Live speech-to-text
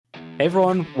Hey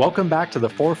everyone, welcome back to the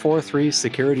 443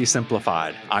 Security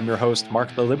Simplified. I'm your host,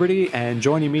 Mark the Liberty, and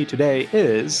joining me today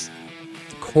is...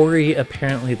 Corey,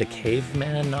 apparently the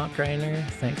caveman not Griner.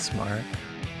 Thanks, Mark.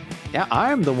 Yeah,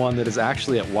 I'm the one that is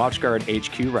actually at WatchGuard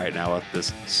HQ right now with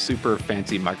this super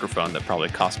fancy microphone that probably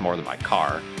costs more than my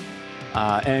car.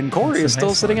 And Corey is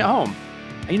still sitting at home.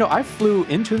 You know, I flew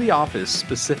into the office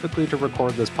specifically to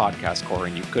record this podcast, Corey,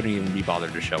 and you couldn't even be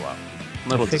bothered to show up.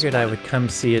 I figured I would come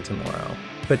see it tomorrow.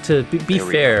 But to be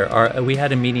fair, we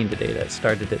had a meeting today that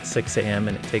started at 6 a.m.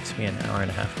 and it takes me an hour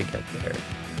and a half to get there.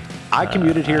 I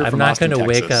commuted here from Austin, Texas,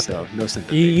 wake up. So no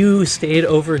sympathy. You stayed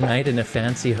overnight in a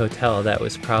fancy hotel that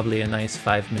was probably a nice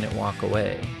 5-minute walk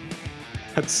away.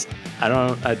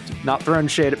 I'm not throwing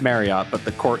shade at Marriott, but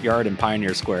the Courtyard in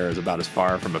Pioneer Square is about as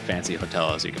far from a fancy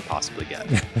hotel as you can possibly get.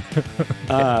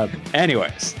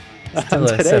 Anyways. Still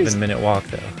a 7-minute walk,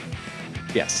 though.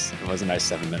 Yes, it was a nice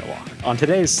 7-minute walk. On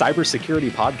today's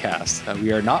cybersecurity podcast,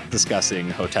 we are not discussing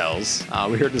hotels.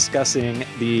 We are discussing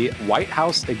the White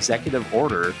House executive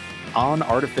order on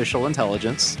artificial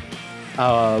intelligence.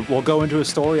 We'll go into a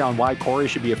story on why Corey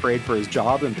should be afraid for his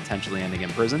job and potentially ending in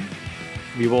prison.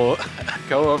 We will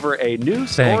go over a new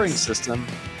scoring system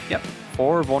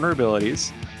for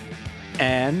vulnerabilities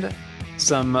and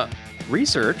some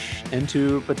research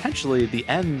into potentially the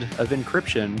end of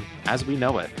encryption as we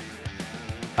know it.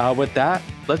 With that,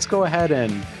 let's go ahead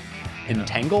and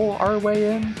entangle our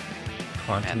way in.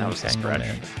 Quantum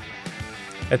entanglement.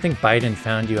 I think Biden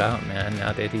found you out, man,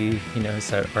 now that he knows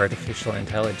that artificial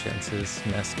intelligence is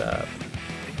messed up.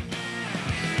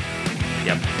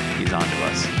 Yep, he's on to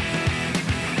us.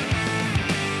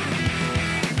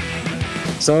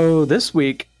 So this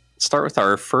week, start with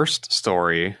our first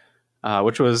story,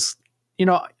 which was,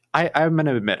 I'm going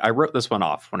to admit, I wrote this one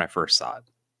off when I first saw it.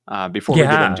 Before we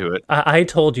get into it. I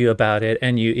told you about it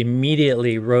and you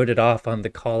immediately wrote it off on the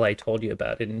call. I told you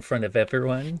about it in front of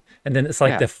everyone. And then it's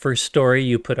like the first story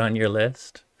you put on your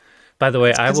list. By the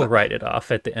way, I will write it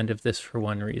off at the end of this for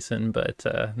one reason, but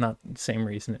not the same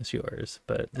reason as yours.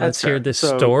 But let's hear this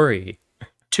story.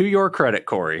 To your credit,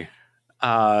 Corey,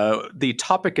 the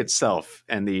topic itself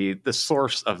and the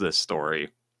source of this story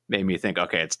made me think,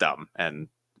 okay, it's dumb and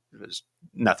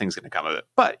nothing's going to come of it.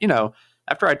 But,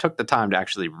 after I took the time to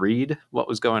actually read what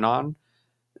was going on,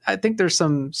 I think there's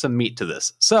some meat to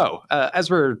this. So, as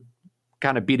we're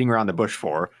kind of beating around the bush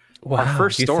for our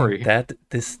first story, think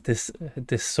that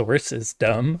this source is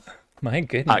dumb. My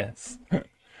goodness,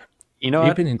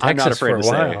 you've been in Texas for a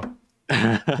while.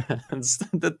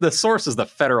 The source is the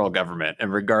federal government,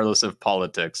 and regardless of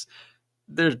politics,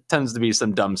 there tends to be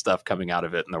some dumb stuff coming out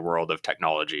of it in the world of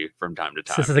technology from time to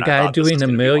time. This is the guy doing a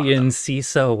million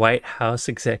CISA White House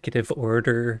executive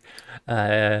order,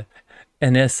 NSA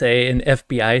and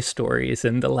FBI stories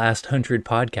in the last 100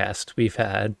 podcasts we've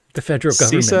had. The federal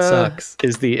government sucks.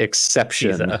 Is the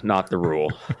exception, not the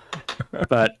rule.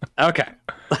 But okay,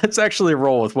 let's actually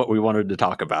roll with what we wanted to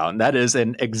talk about. And that is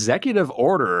an executive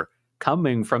order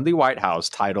coming from the White House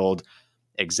titled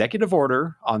Executive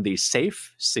Order on the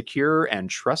Safe, Secure, and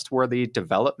Trustworthy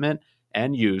Development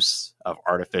and Use of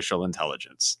Artificial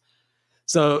Intelligence.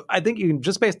 So I think you can,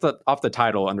 just based off the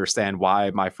title, understand why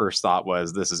my first thought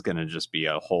was this is going to just be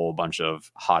a whole bunch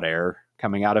of hot air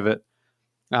coming out of it.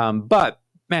 But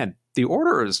man, the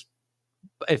order is,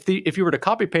 if you were to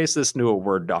copy paste this into a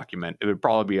Word document, it would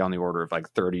probably be on the order of like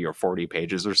 30 or 40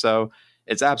 pages or so.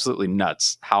 It's absolutely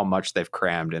nuts how much they've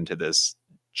crammed into this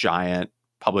giant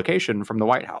publication from the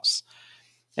White House.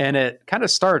 And it kind of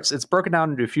starts, it's broken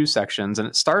down into a few sections, and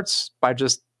it starts by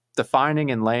just defining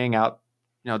and laying out,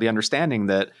 the understanding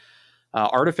that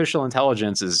artificial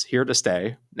intelligence is here to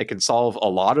stay. It can solve a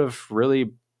lot of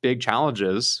really big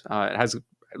challenges. It has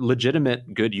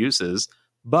legitimate good uses,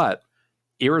 but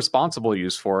irresponsible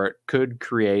use for it could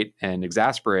create and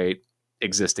exacerbate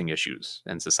existing issues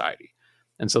in society.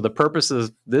 And so the purpose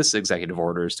of this executive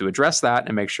order is to address that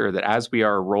and make sure that as we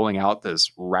are rolling out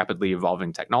this rapidly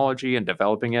evolving technology and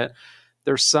developing it,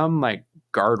 there's some like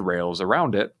guardrails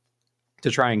around it to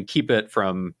try and keep it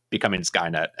from becoming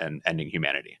Skynet and ending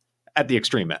humanity at the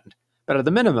extreme end. But at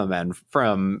the minimum end,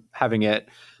 from having it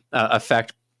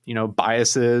affect,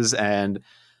 biases and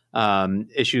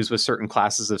issues with certain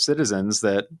classes of citizens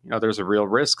that, there's a real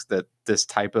risk that this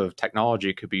type of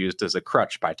technology could be used as a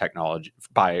crutch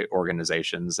by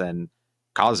organizations and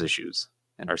cause issues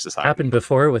in our society. Happened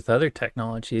before with other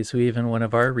technologies. One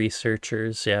of our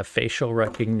researchers, facial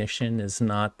recognition is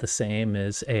not the same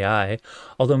as AI,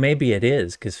 although maybe it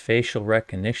is, because facial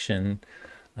recognition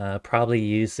probably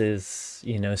uses,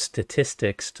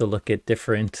 statistics to look at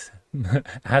different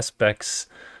aspects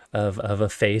of a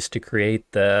face to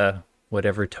create the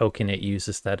whatever token it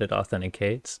uses that it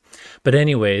authenticates. But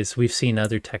anyways, we've seen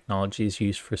other technologies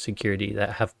used for security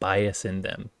that have bias in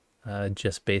them,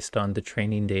 just based on the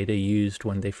training data used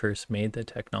when they first made the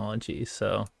technology.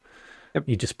 So yep.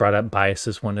 You just brought up bias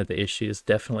as one of the issues,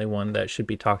 definitely one that should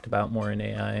be talked about more in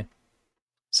AI.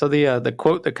 So the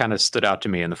quote that kind of stood out to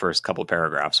me in the first couple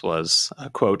paragraphs was,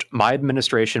 quote, "My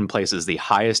administration places the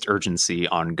highest urgency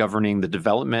on governing the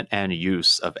development and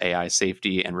use of AI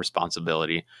safety and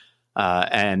responsibility,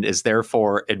 and is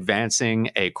therefore advancing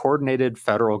a coordinated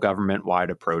federal government-wide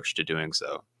approach to doing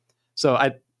so." So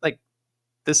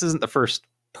this isn't the first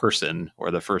person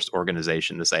or the first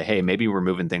organization to say, hey, maybe we're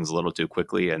moving things a little too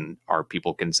quickly, and are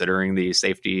people considering the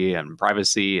safety and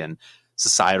privacy and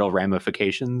societal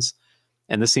ramifications?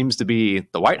 And this seems to be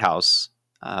the White House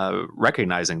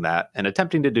recognizing that and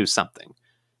attempting to do something.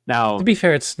 Now, to be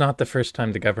fair, it's not the first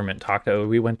time the government talked.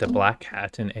 We went to Black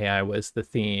Hat and AI was the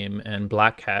theme, and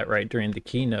Black Hat, right during the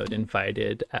keynote,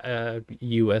 invited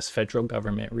U.S. federal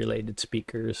government related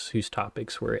speakers whose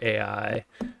topics were AI.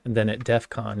 And then at DEF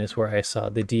CON is where I saw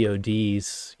the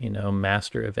DoD's,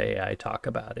 master of AI talk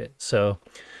about it. So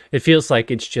it feels like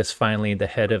it's just finally the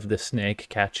head of the snake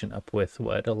catching up with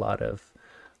what a lot of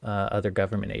other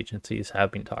government agencies have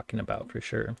been talking about, for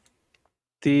sure.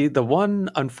 The one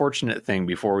unfortunate thing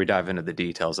before we dive into the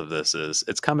details of this is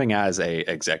it's coming as a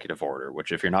executive order,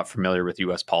 which, if you're not familiar with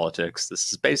U.S. politics,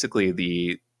 this is basically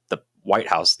the White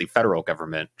House, the federal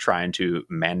government, trying to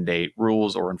mandate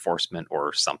rules or enforcement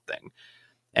or something.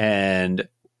 And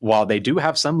while they do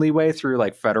have some leeway through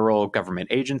like federal government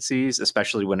agencies,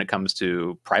 especially when it comes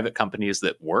to private companies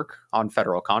that work on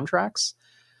federal contracts,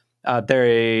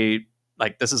 this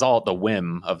is all at the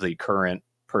whim of the current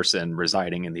person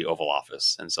residing in the Oval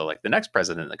Office. And so like the next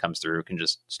president that comes through can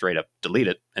just straight up delete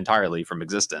it entirely from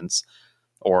existence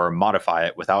or modify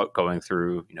it without going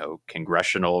through,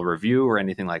 congressional review or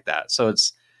anything like that. So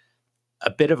it's a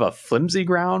bit of a flimsy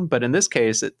ground, but in this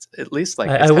case, it's at least like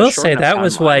I will say that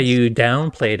was why you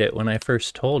downplayed it when I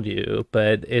first told you,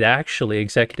 but it actually,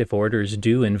 executive orders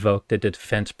do invoke the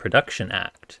Defense Production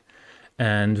Act.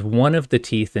 And one of the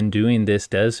teeth in doing this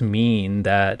does mean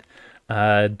that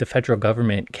the federal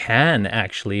government can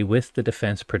actually, with the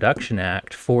Defense Production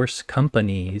Act, force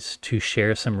companies to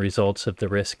share some results of the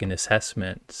risk and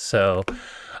assessment. So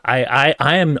I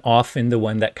am often the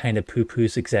one that kind of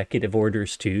poo-poos executive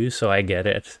orders too, so I get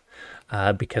it,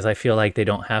 because I feel like they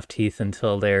don't have teeth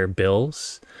until they're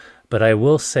bills. But I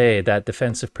will say that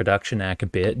Defensive Production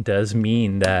Act bit does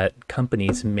mean that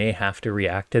companies may have to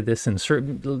react to this. And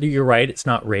you're right, it's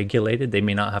not regulated. They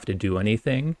may not have to do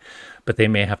anything, but they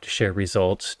may have to share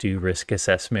results, do risk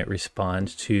assessment,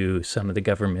 respond to some of the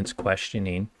government's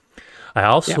questioning. I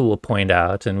also will point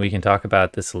out, and we can talk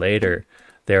about this later,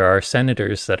 there are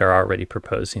senators that are already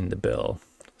proposing the bill.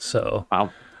 So,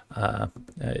 wow.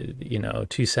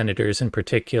 Two senators in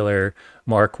particular,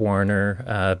 Mark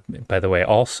Warner, by the way,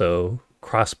 also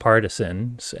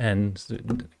cross-partisan,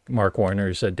 and Mark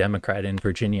Warner's a Democrat in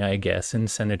Virginia, I guess,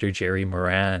 and Senator Jerry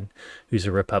Moran, who's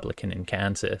a Republican in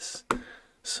Kansas.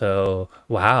 So,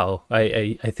 wow,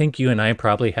 I think you and I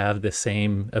probably have the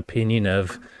same opinion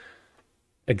of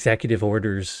executive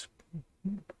orders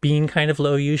being kind of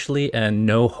low usually, and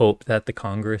no hope that the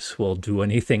Congress will do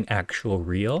anything actual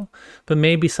real. But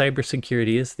maybe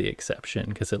cybersecurity is the exception,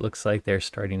 because it looks like they're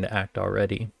starting to act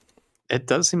already. It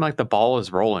does seem like the ball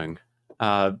is rolling.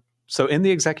 So in the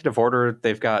executive order,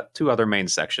 they've got two other main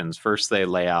sections. First, they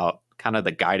lay out kind of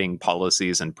the guiding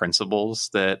policies and principles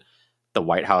that the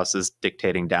White House is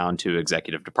dictating down to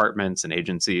executive departments and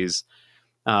agencies.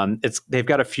 They've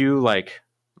got a few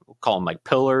we'll call them like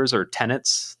pillars or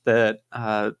tenets that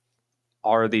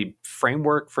are the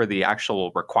framework for the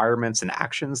actual requirements and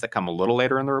actions that come a little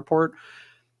later in the report.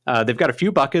 They've got a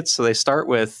few buckets. So they start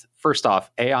with, first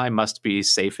off, AI must be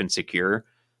safe and secure,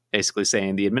 basically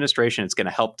saying the administration is going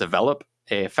to help develop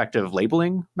an effective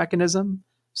labeling mechanism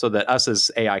so that us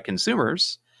as AI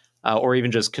consumers, or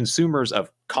even just consumers of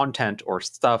content or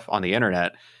stuff on the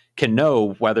internet, can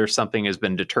know whether something has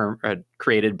been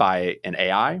created by an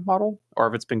AI model or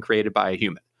if it's been created by a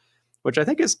human, which I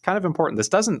think is kind of important. This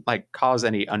doesn't cause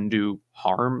any undue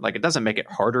harm. It doesn't make it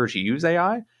harder to use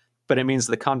AI, but it means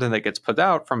the content that gets put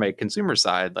out from a consumer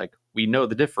side, we know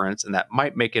the difference, and that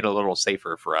might make it a little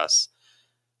safer for us.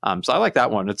 So I like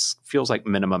that one. It feels like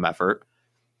minimum effort.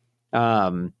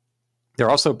 They're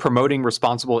also promoting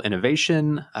responsible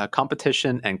innovation,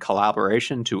 competition, and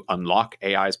collaboration to unlock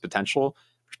AI's potential,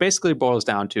 which basically boils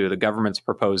down to the government's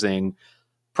proposing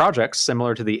projects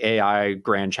similar to the AI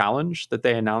Grand Challenge that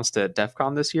they announced at DEF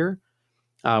CON this year,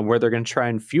 where they're going to try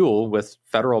and fuel with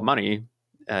federal money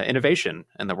innovation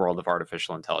in the world of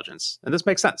artificial intelligence. And this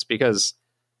makes sense because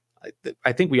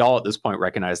I think we all at this point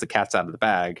recognize the cat's out of the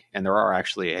bag, and there are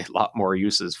actually a lot more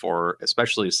uses for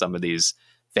especially some of these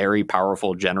very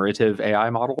powerful generative AI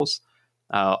models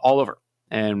all over.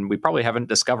 And we probably haven't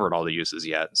discovered all the uses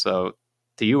yet. So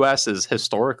the US is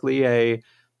historically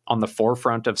on the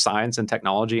forefront of science and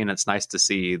technology, and it's nice to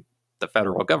see the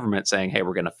federal government saying, hey,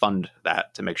 we're going to fund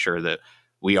that to make sure that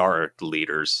we are the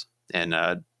leaders in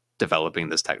developing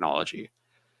this technology.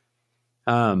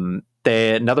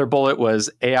 Another bullet was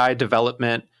AI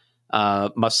development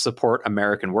must support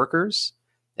American workers.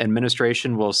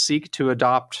 Administration will seek to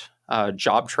adopt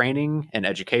job training and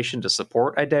education to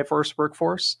support a diverse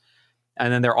workforce.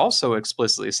 And then they're also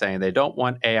explicitly saying they don't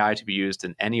want AI to be used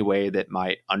in any way that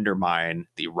might undermine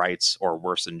the rights or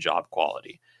worsen job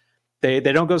quality. They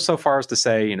don't go so far as to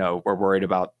say, you know, we're worried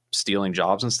about stealing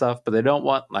jobs and stuff, but they don't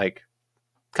want like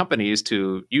companies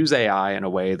to use AI in a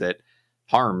way that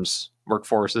harms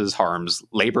workforces, harms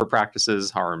labor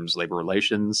practices, harms labor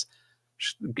relations.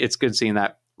 It's good seeing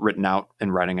that written out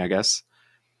in writing, I guess.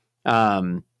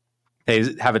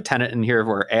 They have a tenet in here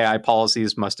where AI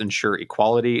policies must ensure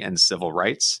equality and civil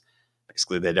rights.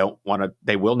 Basically,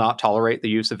 they will not tolerate the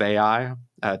use of AI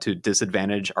to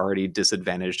disadvantage already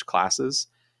disadvantaged classes.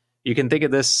 You can think of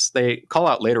this, they call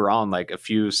out later on like a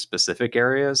few specific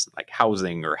areas like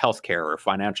housing or healthcare or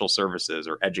financial services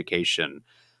or education,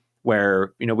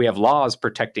 where, you know, we have laws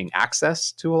protecting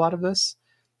access to a lot of this.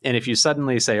 And if you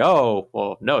suddenly say, oh,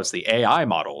 well, no, it's the AI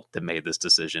model that made this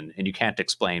decision, and you can't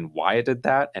explain why it did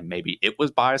that, and maybe it was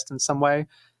biased in some way,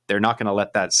 they're not going to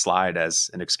let that slide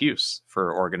as an excuse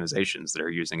for organizations that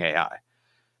are using AI.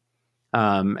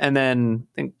 And then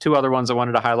I think two other ones I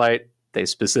wanted to highlight. They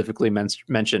specifically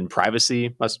mentioned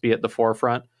privacy must be at the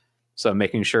forefront. So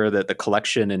making sure that the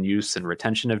collection and use and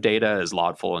retention of data is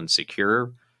lawful and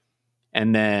secure.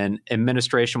 And then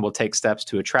administration will take steps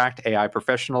to attract AI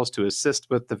professionals to assist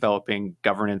with developing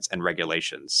governance and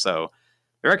regulations. So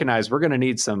they recognize we're going to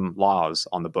need some laws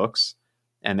on the books.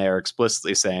 And they're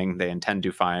explicitly saying they intend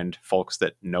to find folks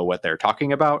that know what they're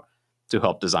talking about to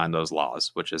help design those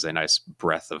laws, which is a nice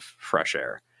breath of fresh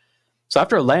air. So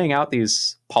after laying out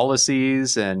these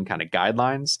policies and kind of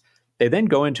guidelines, they then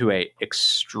go into a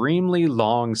extremely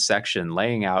long section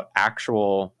laying out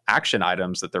actual action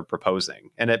items that they're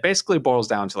proposing. And it basically boils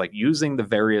down to like using the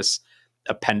various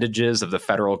appendages of the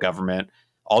federal government,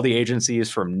 all the agencies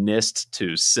from NIST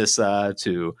to CISA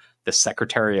to the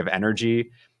Secretary of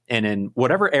Energy, and in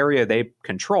whatever area they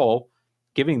control,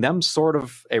 giving them sort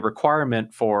of a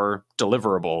requirement for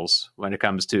deliverables when it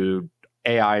comes to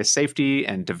AI safety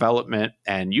and development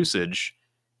and usage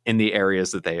in the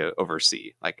areas that they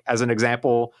oversee. Like as an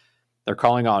example, they're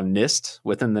calling on NIST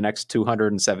within the next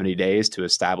 270 days to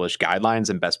establish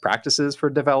guidelines and best practices for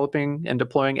developing and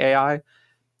deploying AI.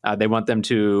 They want them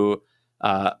to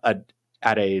add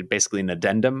basically an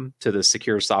addendum to the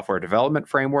secure software development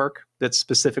framework that's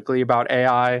specifically about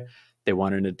AI. They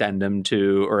want an addendum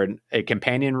to, or a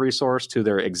companion resource to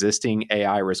their existing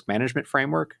AI risk management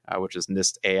framework, which is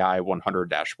NIST AI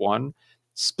 100-1,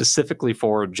 specifically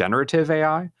for generative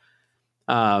AI.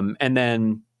 And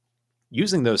then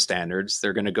using those standards,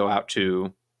 they're going to go out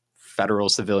to federal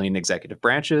civilian executive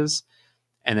branches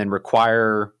and then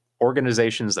require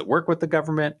organizations that work with the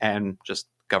government and just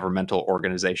governmental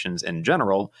organizations in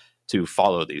general to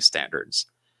follow these standards.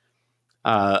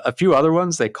 A few other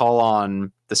ones, they call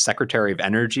on the Secretary of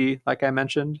Energy, like I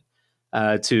mentioned,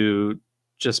 to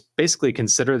just basically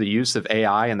consider the use of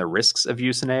AI and the risks of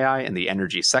use in AI in the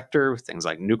energy sector, things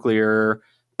like nuclear,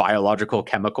 biological,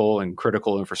 chemical, and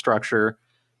critical infrastructure.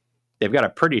 They've got a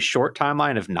pretty short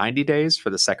timeline of 90 days for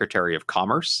the Secretary of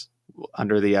Commerce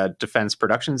under the Defense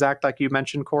Productions Act, like you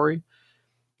mentioned, Corey,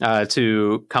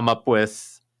 to come up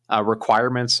with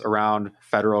requirements around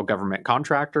federal government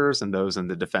contractors and those in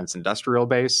the defense industrial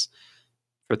base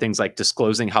for things like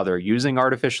disclosing how they're using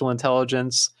artificial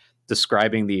intelligence,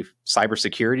 describing the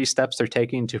cybersecurity steps they're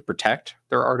taking to protect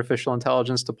their artificial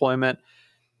intelligence deployment,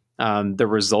 the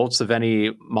results of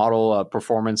any model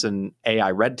performance and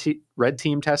AI red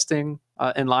team testing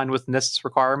in line with NIST's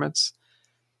requirements.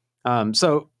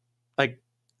 So, like,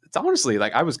 it's honestly,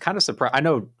 like, I was kind of surprised. I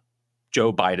know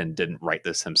Joe Biden didn't write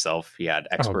this himself. He had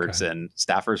experts and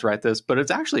staffers write this, but it's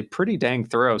actually pretty dang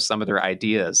thorough, some of their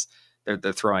ideas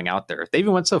they're throwing out there. They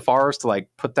even went so far as to like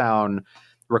put down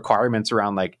requirements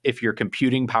around like if your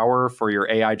computing power for your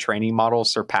AI training model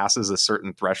surpasses a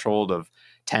certain threshold of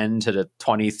 10 to the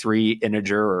 23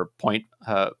 integer or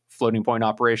floating point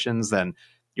operations, then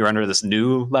you're under this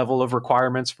new level of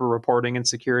requirements for reporting and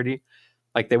security.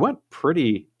 Like they went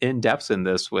pretty in depth in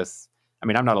this with I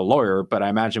mean, I'm not a lawyer, but I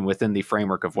imagine within the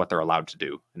framework of what they're allowed to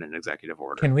do in an executive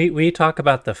order. Can we talk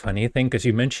about the funny thing? Because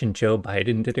you mentioned Joe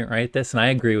Biden didn't write this, and I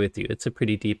agree with you. It's a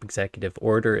pretty deep executive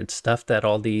order. It's stuff that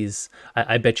all these,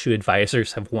 I bet you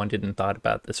advisors have wanted and thought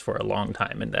about this for a long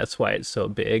time, and that's why it's so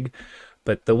big.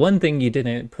 But the one thing you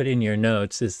didn't put in your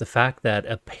notes is the fact that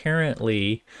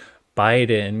apparently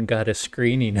Biden got a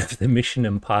screening of the Mission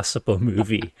Impossible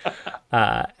movie,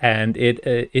 and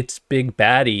its big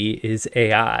baddie is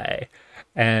AI.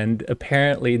 And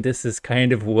apparently this is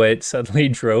kind of what suddenly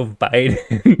drove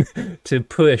Biden to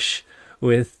push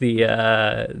with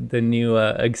the new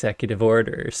executive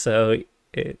order. So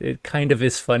it kind of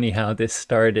is funny how this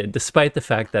started, despite the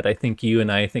fact that I think you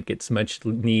and I think it's much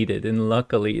needed. And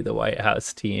luckily the White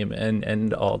House team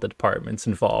and all the departments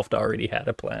involved already had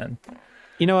a plan.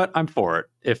 You know what? I'm for it.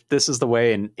 If this is the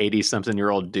way an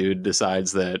 80-something-year-old dude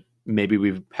decides that maybe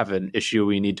we have an issue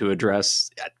we need to address,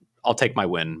 I'll take my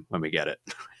win when we get it.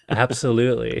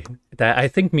 Absolutely. That I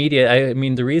think media. I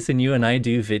mean, the reason you and I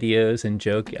do videos and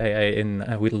joke,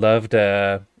 we loved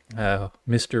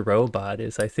Mr. Robot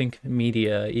is I think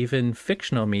media, even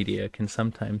fictional media, can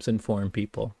sometimes inform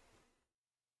people.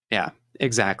 Yeah,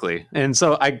 exactly. And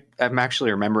so I'm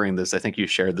actually remembering this. I think you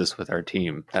shared this with our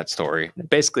team, that story.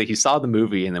 Basically, he saw the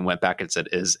movie and then went back and said,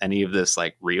 "Is any of this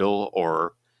like real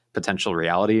or potential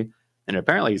reality?" And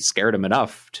apparently it scared him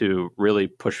enough to really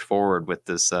push forward with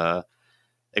this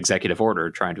executive order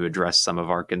trying to address some of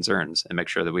our concerns and make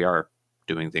sure that we are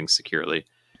doing things securely.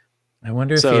 I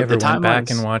wonder if he ever went back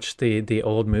and watched the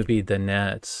old movie, The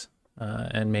Nets,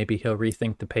 and maybe he'll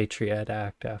rethink the Patriot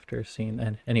Act after seeing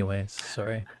that. Anyways,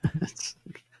 sorry.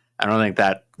 I don't think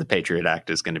that the Patriot Act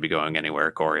is going to be going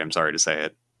anywhere, Corey. I'm sorry to say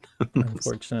it.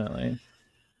 Unfortunately.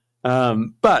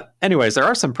 But anyways, there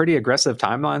are some pretty aggressive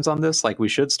timelines on this. Like we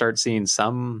should start seeing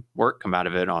some work come out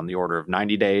of it on the order of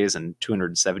 90 days and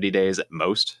 270 days at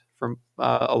most from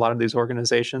a lot of these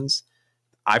organizations.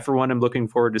 I, for one, am looking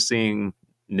forward to seeing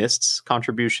NIST's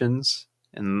contributions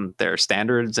and their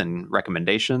standards and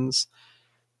recommendations,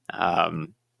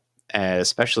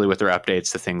 especially with their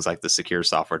updates to things like the Secure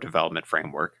Software Development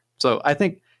Framework. So I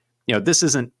think, this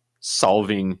isn't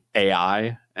solving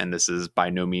AI, and this is by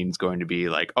no means going to be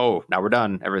like, oh, now we're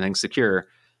done, everything's secure.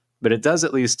 But it does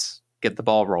at least get the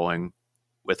ball rolling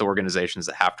with organizations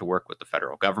that have to work with the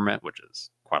federal government, which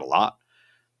is quite a lot.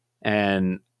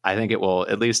 And I think it will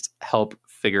at least help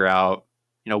figure out,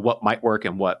 what might work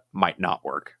and what might not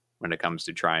work when it comes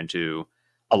to trying to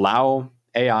allow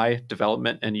AI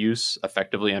development and use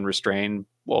effectively and restrain,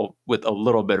 well, with a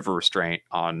little bit of a restraint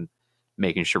on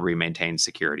making sure we maintain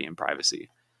security and privacy.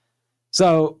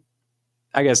 So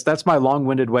I guess that's my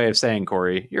long-winded way of saying,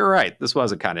 Corey, you're right. This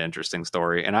was a kind of interesting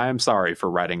story, and I am sorry for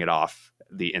writing it off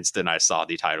the instant I saw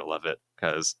the title of it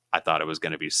because I thought it was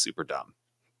going to be super dumb.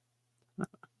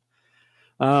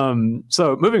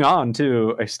 So moving on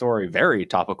to a story very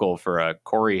topical for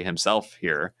Corey himself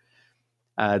here.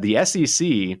 The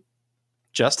SEC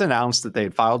just announced that they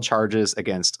had filed charges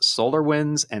against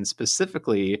SolarWinds and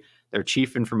specifically their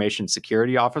Chief Information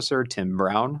Security Officer, Tim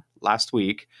Brown, last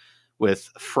week with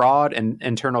fraud and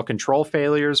internal control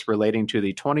failures relating to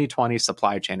the 2020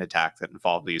 supply chain attack that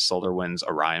involved the SolarWinds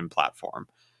Orion platform.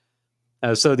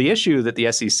 So the issue that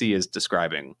the SEC is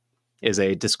describing is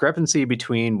a discrepancy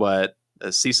between what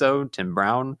CISO Tim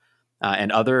Brown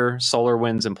and other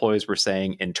SolarWinds employees were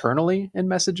saying internally in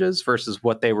messages versus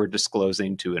what they were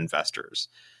disclosing to investors.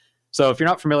 So if you're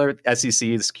not familiar with SEC,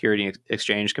 the Security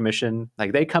Exchange Commission,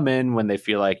 like they come in when they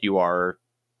feel like you are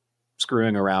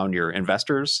screwing around your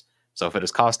investors. So if it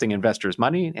is costing investors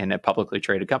money in a publicly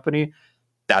traded company,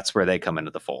 that's where they come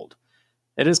into the fold.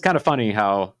 It is kind of funny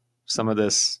how some of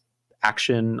this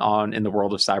action in the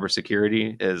world of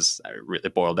cybersecurity is really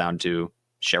boiled down to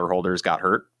shareholders got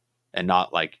hurt and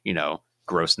not like,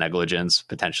 gross negligence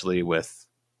potentially with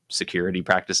security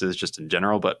practices just in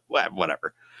general, but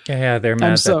whatever. Yeah, they're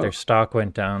mad that their stock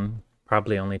went down,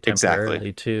 probably only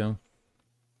temporarily too.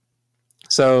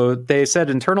 So they said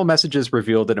internal messages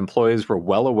revealed that employees were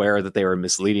well aware that they were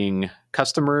misleading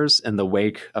customers in the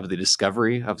wake of the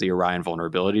discovery of the Orion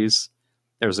vulnerabilities.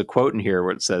 There's a quote in here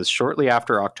where it says, shortly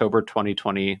after the October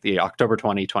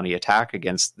 2020 attack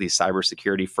against the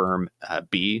cybersecurity firm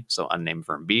B, so unnamed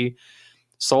firm B,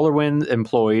 SolarWinds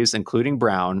employees, including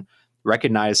Brown,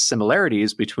 recognized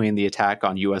similarities between the attack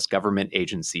on U.S. government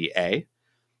agency A.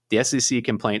 The SEC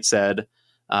complaint said,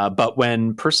 but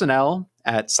when personnel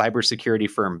at cybersecurity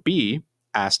firm B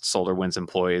asked SolarWinds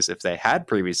employees if they had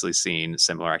previously seen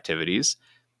similar activities,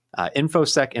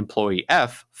 InfoSec employee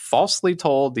F falsely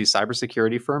told the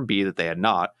cybersecurity firm B that they had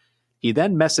not. He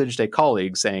then messaged a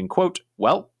colleague saying, quote,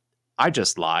 well, I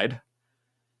just lied.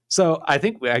 So I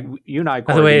think you and I,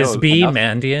 By the Corey, way, we is know B enough.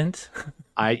 Mandiant?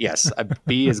 Yes,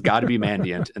 B has got to be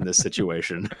Mandiant in this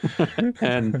situation.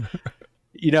 And,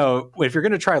 if you're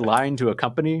going to try lying to a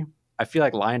company, I feel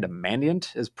like lying to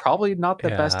Mandiant is probably not the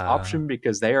best Yeah. option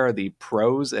because they are the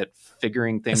pros at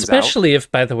figuring things out. Especially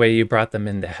if, by the way, you brought them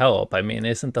in to help. I mean,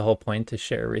 isn't the whole point to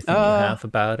share everything you have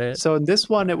about it? So in this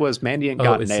one, it was Mandiant Oh,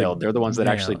 got it's the nailed. They're the ones that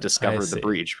actually nail. I discovered the see.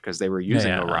 breach because they were using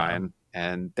Yeah. Orion,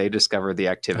 and they discovered the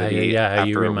activity Yeah,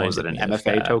 you after, what was it, reminded an me of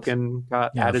MFA that. token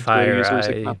got Yeah, added to their Fire users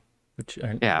account.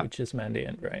 Eye, Yeah. which is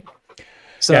Mandiant, right? Yeah,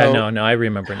 So no, I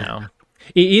remember now.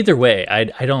 Either way,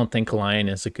 I don't think Lion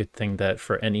is a good thing that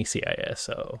for any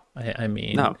CISO. I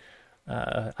mean, no,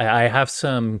 I have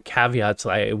some caveats.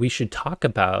 We should talk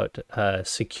about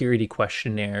security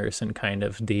questionnaires and kind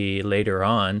of the later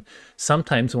on.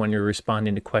 Sometimes when you're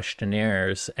responding to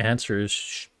questionnaires,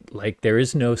 answers like there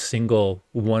is no single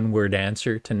one word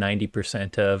answer to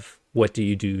 90% of what do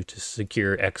you do to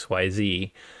secure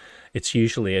XYZ. It's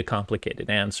usually a complicated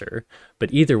answer.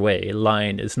 But either way,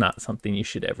 lying is not something you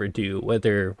should ever do.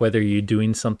 Whether you're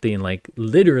doing something like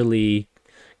literally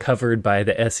covered by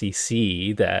the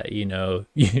SEC that you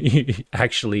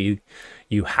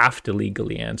have to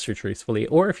legally answer truthfully,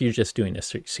 or if you're just doing a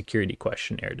security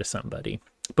questionnaire to somebody.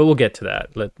 But we'll get to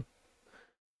that.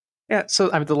 yeah. So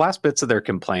the last bits of their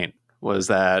complaint was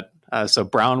that so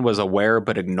Brown was aware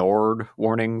but ignored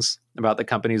warnings about the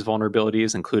company's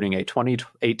vulnerabilities, including a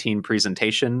 2018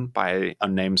 presentation by an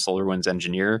unnamed SolarWinds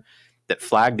engineer that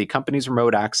flagged the company's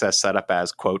remote access setup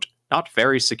as, quote, not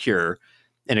very secure,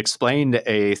 and explained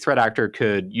a threat actor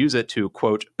could use it to,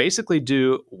 quote, basically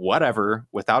do whatever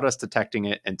without us detecting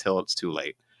it until it's too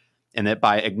late. And that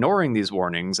by ignoring these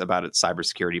warnings about its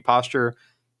cybersecurity posture,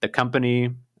 the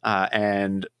company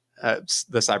and the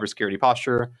cybersecurity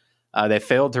posture, they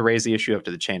failed to raise the issue up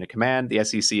to the chain of command. The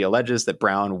SEC alleges that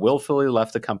Brown willfully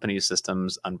left the company's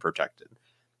systems unprotected.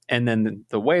 And then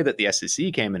the way that the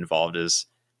SEC came involved is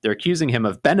they're accusing him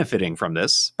of benefiting from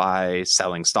this by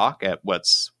selling stock at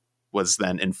was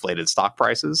then inflated stock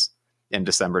prices in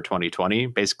December 2020,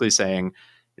 basically saying,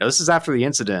 this is after the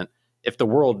incident. If the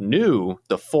world knew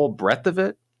the full breadth of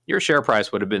it, your share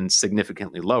price would have been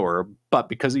significantly lower. But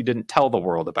because you didn't tell the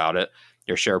world about it,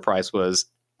 your share price was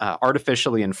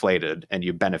artificially inflated, and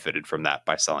you benefited from that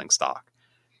by selling stock.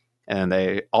 And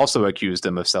they also accused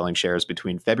him of selling shares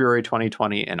between February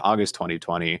 2020 and August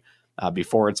 2020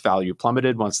 before its value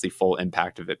plummeted once the full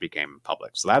impact of it became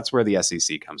public. So that's where the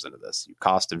SEC comes into this. You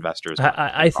cost investors money.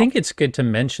 I think it's good to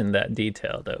mention that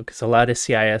detail, though, because a lot of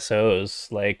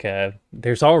CISOs, like,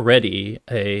 there's already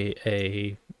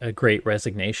a great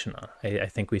resignation. I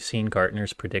think we've seen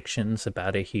Gartner's predictions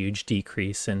about a huge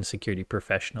decrease in security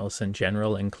professionals in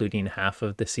general, including half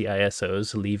of the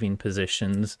CISOs leaving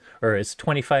positions, or it's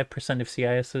 25% of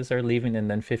CISOs are leaving,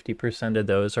 and then 50% of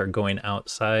those are going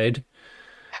outside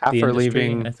half the are industry,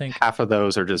 leaving. I think. Half of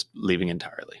those are just leaving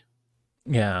entirely.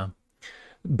 Yeah.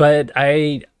 But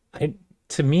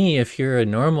to me, if you're a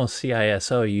normal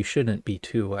CISO, you shouldn't be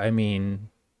too. I mean,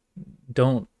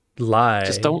 don't lie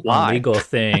Just don't on lie. legal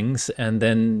things and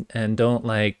don't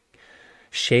like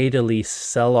shadily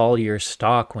sell all your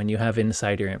stock when you have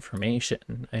insider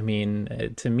information. I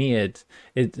mean, to me, it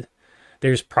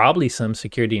there's probably some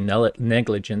security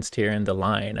negligence here in the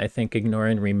line. I think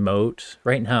ignoring remote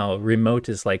right now, remote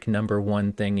is like number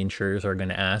one thing insurers are going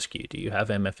to ask you. Do you have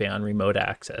MFA on remote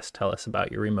access? Tell us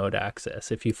about your remote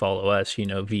access. If you follow us,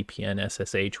 VPN,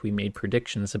 SSH, we made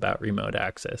predictions about remote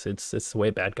access. It's the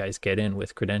way bad guys get in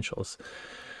with credentials.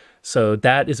 So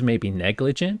that is maybe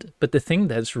negligent, but the thing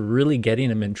that's really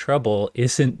getting him in trouble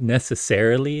isn't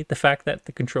necessarily the fact that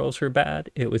the controls were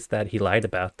bad. It was that he lied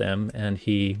about them and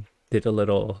he did a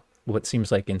little what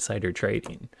seems like insider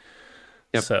trading.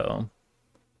 Yep. So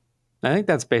I think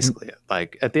that's basically it.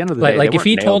 Like at the end of the day, like if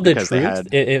he told the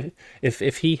truth,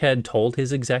 if he had told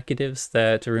his executives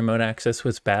that remote access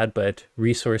was bad, but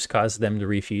resource caused them to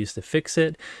refuse to fix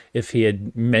it, if he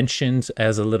had mentioned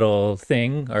as a little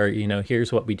thing, or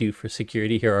here's what we do for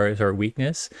security, here is our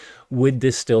weakness, would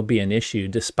this still be an issue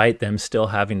despite them still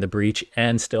having the breach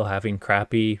and still having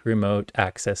crappy remote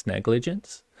access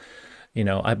negligence?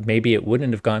 Maybe it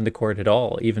wouldn't have gone to court at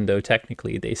all, even though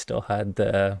technically they still had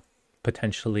the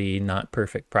potentially not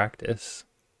perfect practice.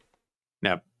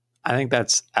 No, I think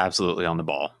that's absolutely on the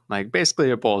ball. Like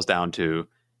basically it boils down to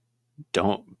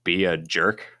don't be a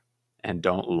jerk and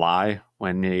don't lie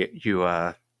when you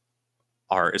are,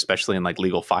 especially in like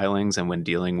legal filings and when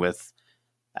dealing with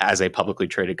as a publicly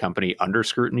traded company under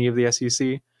scrutiny of the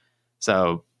SEC.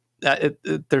 So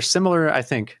they're similar. I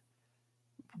think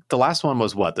the last one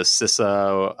was what, the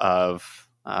CISO of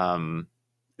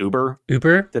Uber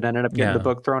Uber that ended up getting the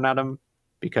book thrown at them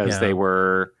because they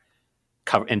were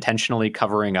intentionally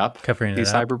covering up the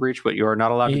cyber breach, what you're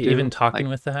not allowed to do. Even talking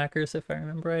with the hackers, if I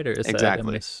remember right, or is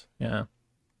exactly. Yeah.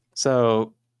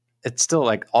 So it's still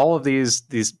like all of these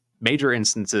major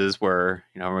instances where,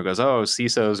 everyone goes, oh,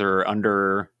 CISOs are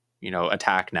under,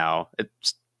 attack now.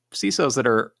 It's CISOs that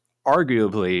are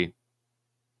arguably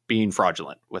being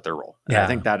fraudulent with their role. And I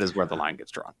think that is where the line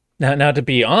gets drawn. Now, to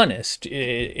be honest,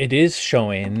 it is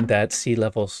showing that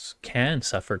C-levels can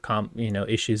suffer,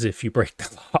 issues if you break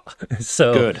the law.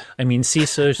 So, good. I mean,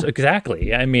 CISOs,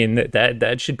 exactly. I mean,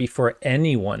 that should be for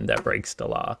anyone that breaks the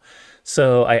law.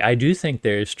 So I do think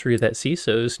there's true that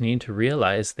CISOs need to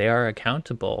realize they are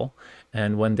accountable.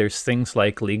 And when there's things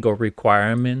like legal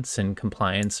requirements and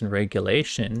compliance and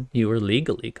regulation, you are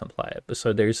legally compliant.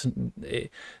 So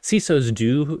CISOs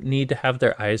do need to have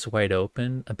their eyes wide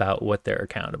open about what they're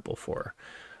accountable for.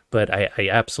 But I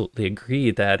absolutely agree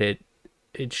that it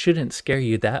shouldn't scare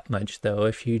you that much, though,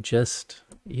 if you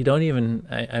don't even,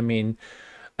 I mean,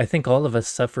 I think all of us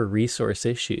suffer resource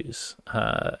issues.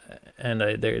 And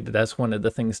that's one of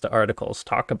the things the articles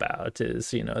talk about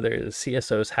is, the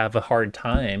CSOs have a hard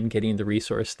time getting the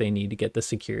resource they need to get the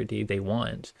security they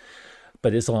want.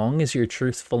 But as long as you're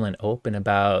truthful and open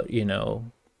about,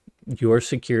 your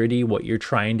security, what you're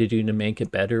trying to do to make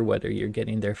it better, whether you're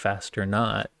getting there fast or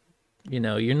not,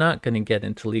 you're not going to get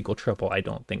into legal trouble. I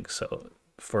don't think so,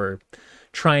 for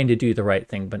trying to do the right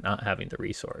thing but not having the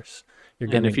resource.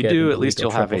 And if you do, at least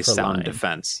you'll have a sound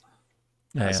defense,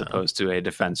 as opposed to a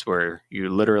defense where you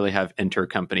literally have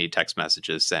intercompany text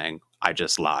messages saying, I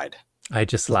just lied. I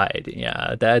just lied.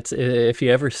 Yeah, that's, if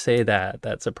you ever say that,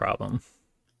 that's a problem.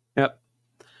 Yep.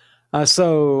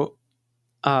 So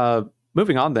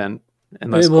moving on then.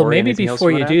 Well, maybe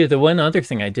before you do, the one other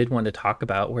thing I did want to talk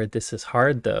about where this is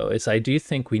hard, though, is I do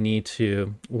think we need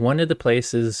to, one of the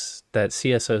places that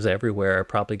CSOs everywhere are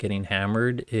probably getting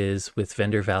hammered is with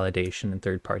vendor validation and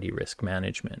third-party risk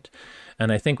management.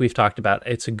 And I think we've talked about,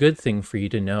 it's a good thing for you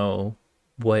to know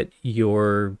what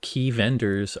your key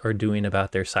vendors are doing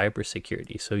about their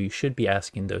cybersecurity. So you should be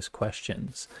asking those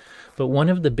questions. But one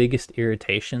of the biggest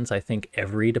irritations I think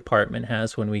every department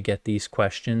has when we get these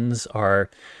questions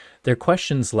they're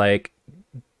questions like,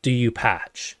 do you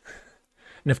patch?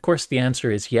 And of course the answer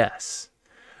is yes.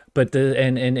 But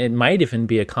and it might even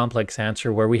be a complex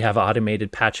answer where we have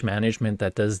automated patch management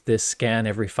that does this scan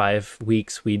every 5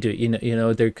 weeks. We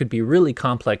do, there could be really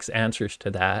complex answers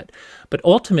to that. But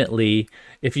ultimately,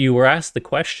 if you were asked the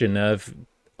question of,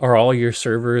 are all your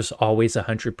servers always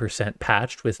 100%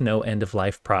 patched with no end of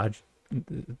life products?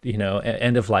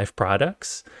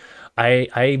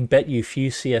 I bet you few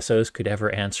CSOs could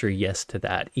ever answer yes to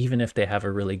that, even if they have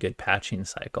a really good patching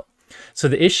cycle. So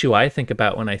the issue I think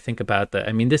about when I think about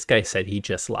this guy said he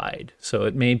just lied, so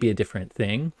it may be a different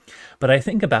thing, but I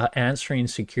think about answering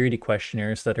security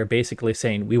questionnaires that are basically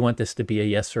saying, we want this to be a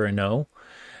yes or a no.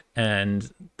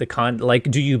 And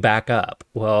do you back up?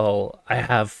 Well, I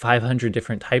have 500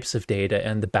 different types of data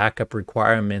and the backup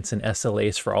requirements and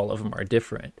SLAs for all of them are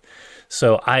different.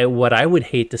 So what I would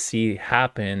hate to see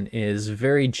happen is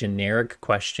very generic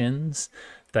questions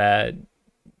that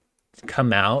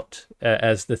come out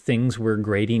as the things we're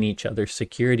grading each other's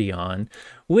security on,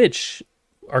 which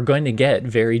are going to get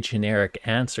very generic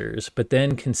answers. But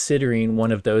then considering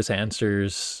one of those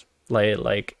answers,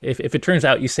 like if it turns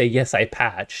out you say, yes, I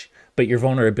patch, but your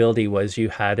vulnerability was you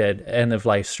had an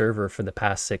end-of-life server for the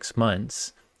past 6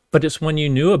 months, but it's one you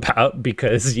knew about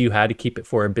because you had to keep it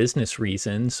for a business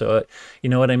reason. So, you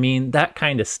know what I mean? That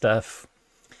kind of stuff.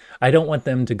 I don't want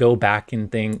them to go back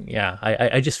and think,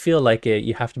 I just feel like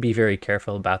you have to be very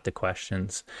careful about the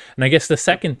questions. And I guess the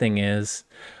second thing is,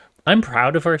 I'm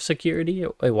proud of our security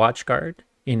at WatchGuard.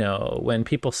 When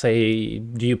people say,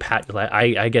 do you patch,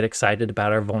 I get excited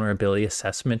about our vulnerability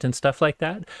assessment and stuff like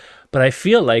that. But I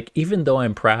feel like even though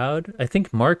I'm proud, I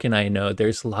think Mark and I know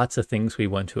there's lots of things we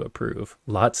want to improve,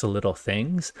 lots of little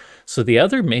things. So the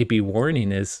other maybe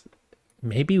warning is,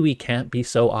 maybe we can't be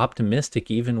so optimistic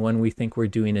even when we think we're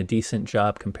doing a decent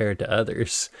job compared to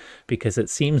others, because it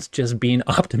seems just being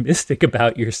optimistic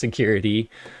about your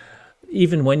security,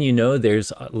 even when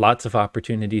there's lots of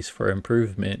opportunities for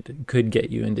improvement, could get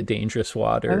you into dangerous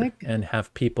water and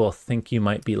have people think you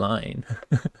might be lying.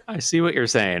 I see what you're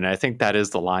saying. I think that is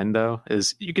the line, though,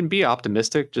 is you can be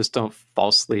optimistic, just don't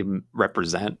falsely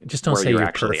represent. Just don't say you're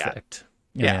actually perfect.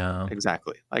 Yeah,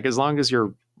 exactly. Like, as long as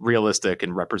you're realistic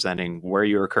in representing where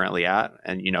you're currently at,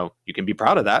 and you can be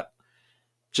proud of that.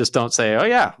 Just don't say, oh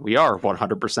yeah, we are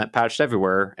 100% patched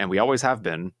everywhere and we always have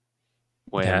been,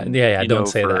 when don't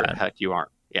say that. Heck, you aren't.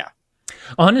 Yeah.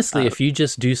 Honestly, if you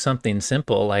just do something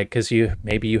simple, like because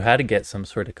maybe you had to get some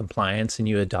sort of compliance and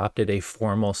you adopted a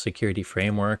formal security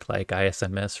framework like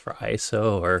ISMS for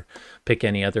ISO or pick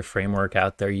any other framework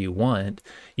out there you want,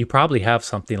 you probably have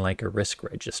something like a risk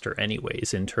register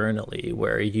anyways internally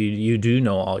where you do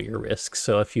know all your risks.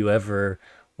 So if you ever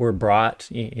were brought,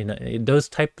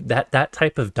 that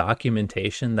type of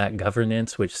documentation, that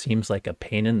governance, which seems like a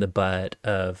pain in the butt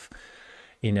of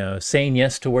saying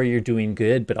yes to where you're doing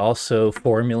good, but also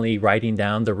formally writing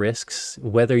down the risks,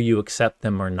 whether you accept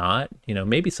them or not.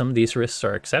 Maybe some of these risks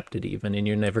are accepted even, and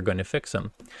you're never going to fix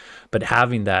them. But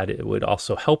having that, it would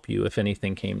also help you if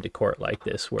anything came to court like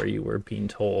this, where you were being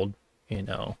told,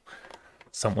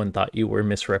 someone thought you were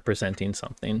misrepresenting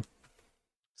something.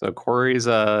 So Corey's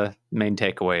main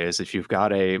takeaway is if you've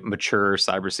got a mature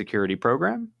cybersecurity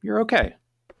program, you're okay.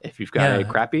 If you've got a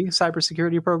crappy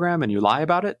cybersecurity program and you lie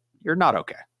about it, you're not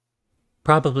okay.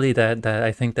 Probably that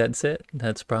I think that's it.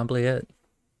 That's probably it.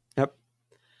 Yep.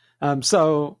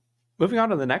 So moving on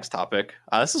to the next topic.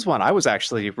 This is one I was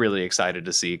actually really excited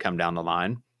to see come down the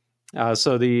line.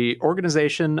 So the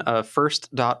organization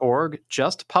First.org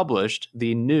just published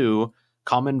the new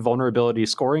Common Vulnerability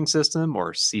Scoring System,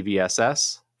 or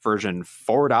CVSS, version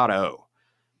 4.0.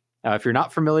 If you're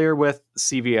not familiar with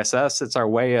CVSS, it's our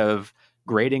way of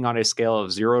grading on a scale of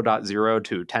 0.0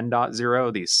 to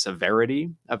 10.0 the severity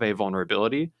of a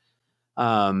vulnerability.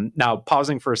 Now,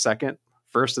 pausing for a second,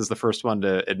 First is the first one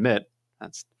to admit,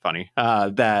 that's funny,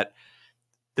 that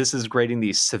this is grading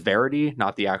the severity,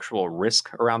 not the actual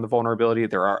risk around the vulnerability.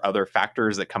 There are other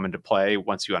factors that come into play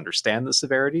once you understand the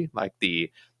severity, like the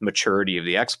maturity of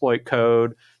the exploit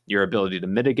code, your ability to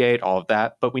mitigate, all of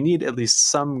that. But we need at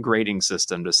least some grading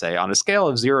system to say, on a scale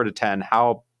of 0 to 10,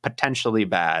 how potentially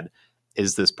bad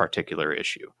is this particular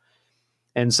issue?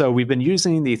 And so we've been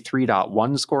using the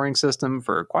 3.1 scoring system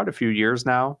for quite a few years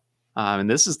now. And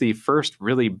this is the first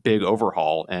really big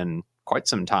overhaul in quite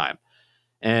some time.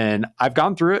 And I've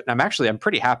gone through it, and I'm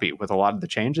pretty happy with a lot of the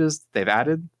changes they've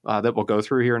added that we'll go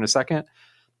through here in a second,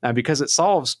 because it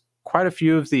solves quite a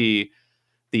few of the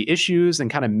issues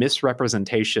and kind of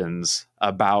misrepresentations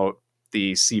about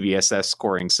the CVSS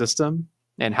scoring system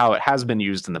and how it has been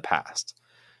used in the past.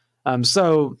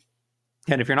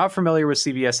 And if you're not familiar with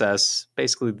CVSS,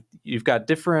 basically you've got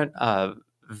different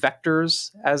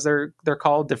vectors, as they're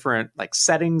called, different like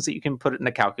settings that you can put in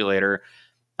the calculator.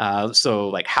 So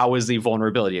like, how is the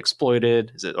vulnerability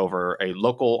exploited? Is it over a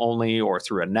local only or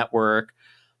through a network?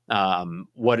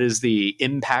 What is the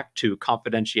impact to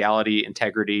confidentiality,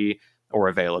 integrity, or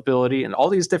availability? And all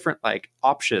these different like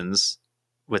options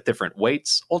with different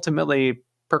weights ultimately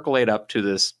percolate up to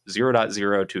this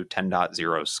 0.0 to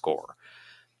 10.0 score.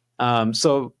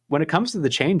 So when it comes to the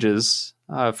changes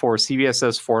for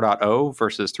CVSS 4.0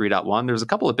 versus 3.1, there's a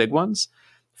couple of big ones.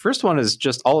 First one is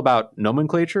just all about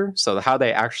nomenclature, so how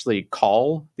they actually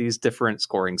call these different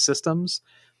scoring systems.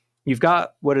 You've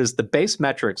got what is the base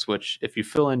metrics, which if you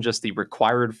fill in just the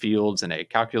required fields in a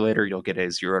calculator, you'll get a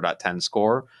 0.10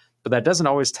 score, but that doesn't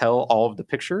always tell all of the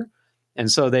picture. And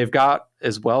so they've got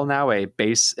as well now a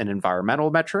base and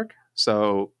environmental metric.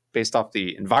 So based off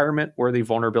the environment where the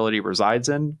vulnerability resides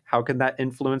in, how can that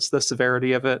influence the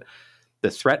severity of it? The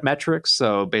threat metrics,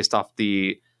 so based off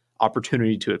the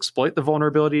opportunity to exploit the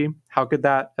vulnerability, how could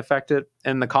that affect it?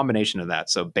 And the combination of that,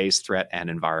 so base, threat, and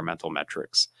environmental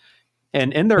metrics.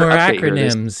 And in their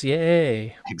acronyms,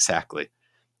 yay. Exactly.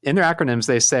 In their acronyms,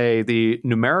 they say the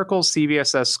numerical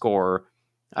CVSS score,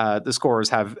 the scores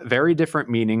have very different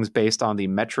meanings based on the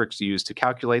metrics used to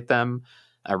calculate them.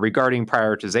 Regarding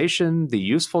prioritization, the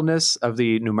usefulness of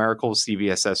the numerical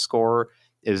CVSS score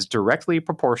is directly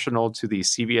proportional to the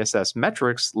CVSS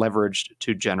metrics leveraged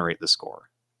to generate the score.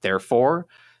 Therefore,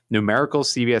 numerical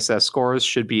CVSS scores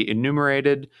should be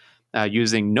enumerated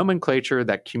using nomenclature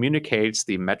that communicates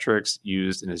the metrics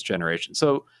used in its generation.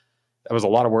 So that was a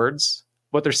lot of words.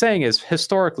 What they're saying is,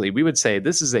 historically, we would say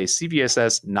this is a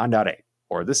CVSS 9.8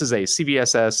 or this is a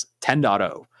CVSS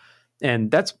 10.0. And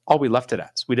that's all we left it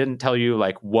as. We didn't tell you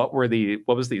like what was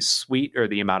the suite or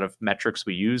the amount of metrics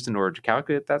we used in order to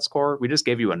calculate that score. We just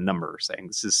gave you a number saying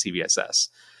this is CVSS.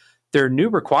 Their new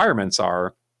requirements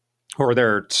are, or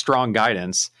their strong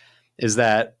guidance, is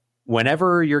that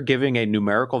whenever you're giving a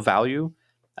numerical value,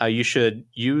 you should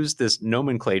use this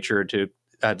nomenclature to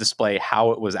display how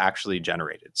it was actually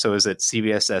generated. So is it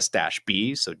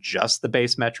CVSS-B, so just the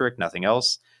base metric, nothing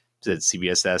else? Is it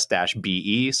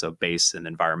CVSS-BE, so base and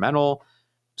environmental,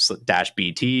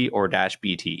 -BT or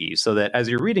 -BTE? So that as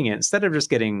you're reading it, instead of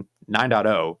just getting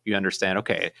 9.0, you understand,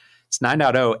 okay, it's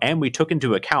 9.0, and we took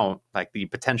into account like the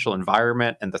potential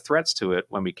environment and the threats to it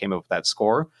when we came up with that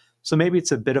score. So maybe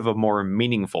it's a bit of a more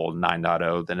meaningful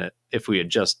 9.0 than if we had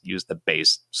just used the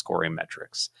base scoring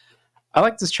metrics. I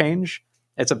like this change.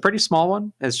 It's a pretty small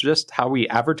one. It's just how we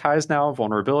advertise now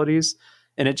vulnerabilities.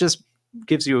 And it just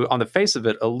gives you, on the face of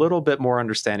it, a little bit more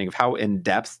understanding of how in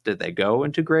depth did they go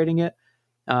into grading it,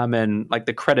 and like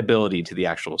the credibility to the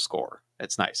actual score.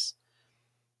 It's nice.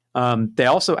 They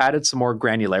also added some more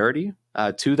granularity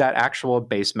to that actual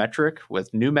base metric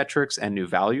with new metrics and new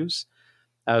values.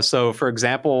 So, for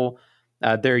example,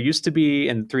 there used to be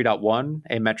in 3.1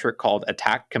 a metric called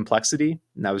attack complexity,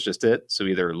 and that was just it. So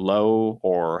either low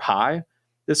or high.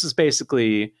 This is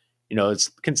basically, it's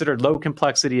considered low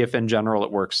complexity if in general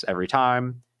it works every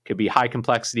time. Could be high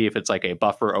complexity if it's like a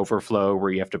buffer overflow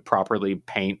where you have to properly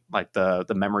paint like the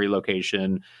memory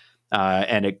location.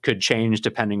 And it could change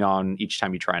depending on each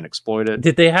time you try and exploit it.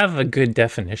 Did they have a good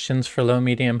definitions for low,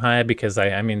 medium, high? Because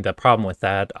I mean, the problem with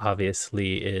that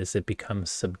obviously is it becomes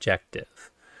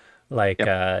subjective. Like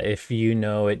if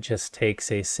it just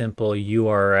takes a simple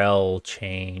URL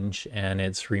change and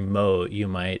it's remote, you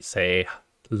might say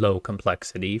low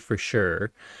complexity for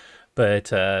sure.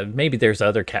 But maybe there's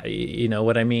other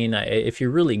what I mean? If you're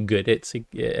really good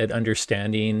at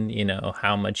understanding,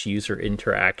 how much user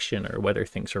interaction or whether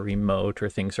things are remote or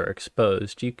things are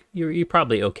exposed, you're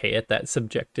probably okay at that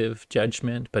subjective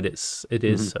judgment. But it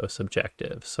is so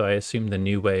subjective. So I assume the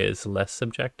new way is less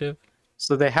subjective.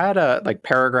 So they had like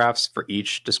paragraphs for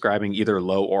each describing either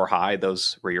low or high.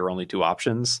 Those were your only two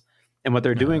options. And what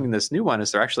they're doing in this new one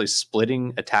is they're actually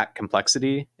splitting attack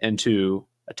complexity into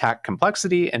attack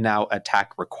complexity and now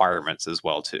attack requirements as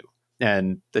well too.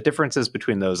 And the differences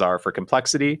between those are for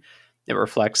complexity, it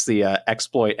reflects the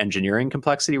exploit engineering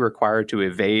complexity required to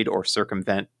evade or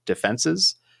circumvent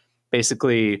defenses.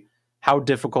 Basically, how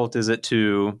difficult is it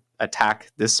to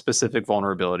attack this specific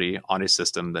vulnerability on a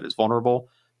system that is vulnerable?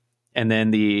 And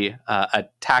then the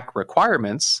attack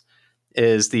requirements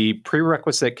is the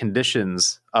prerequisite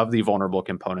conditions of the vulnerable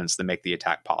components that make the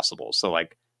attack possible. So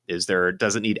like,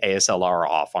 does it need ASLR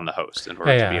off on the host in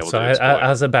order to be able to exploit? I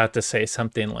was about to say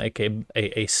something like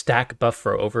a stack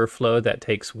buffer overflow that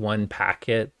takes one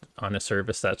packet on a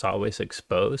service that's always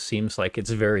exposed seems like it's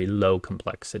very low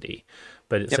complexity,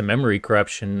 but it's a memory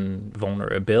corruption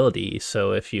vulnerability.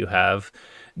 So if you have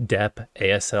DEP,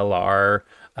 ASLR,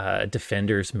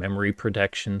 Defender's memory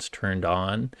protections turned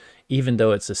on, even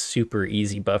though it's a super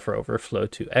easy buffer overflow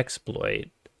to exploit,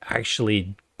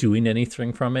 actually doing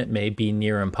anything from it may be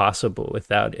near impossible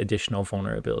without additional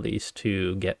vulnerabilities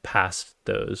to get past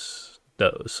those.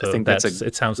 So I think that's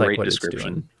it sounds like what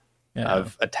description it's doing.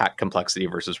 Of attack complexity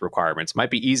versus requirements. Might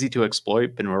be easy to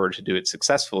exploit, but in order to do it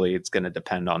successfully, it's going to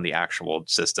depend on the actual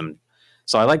system.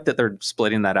 So I like that they're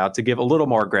splitting that out to give a little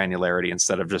more granularity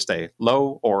instead of just a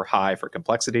low or high for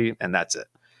complexity, and that's it.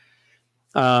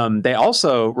 They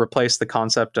also replaced the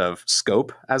concept of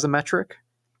scope as a metric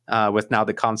with now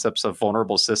the concepts of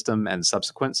vulnerable system and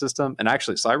subsequent system. And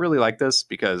actually, so I really like this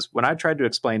because when I tried to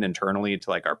explain internally to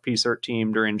like our PCERT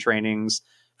team during trainings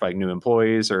for like new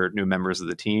employees or new members of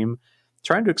the team,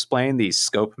 trying to explain the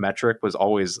scope metric was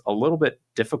always a little bit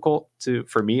difficult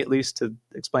for me at least, to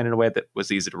explain in a way that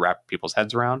was easy to wrap people's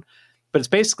heads around. But it's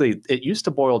basically, it used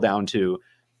to boil down to,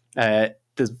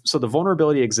 so the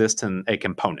vulnerability exists in a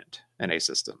component in a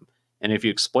system. And if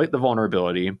you exploit the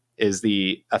vulnerability, is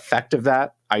the effect of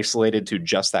that isolated to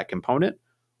just that component,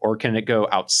 or can it go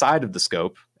outside of the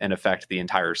scope and affect the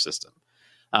entire system?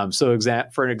 So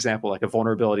for an example, like a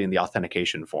vulnerability in the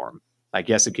authentication form, like,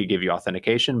 yes, it could give you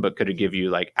authentication, but could it give you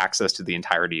like access to the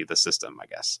entirety of the system, I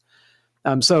guess?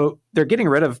 So they're getting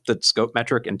rid of the scope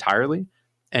metric entirely.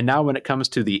 And now when it comes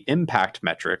to the impact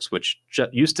metrics, which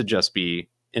used to just be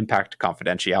impact to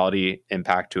confidentiality,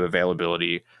 impact to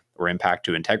availability, or impact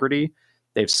to integrity,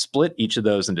 they've split each of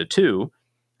those into two.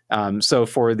 So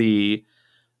for the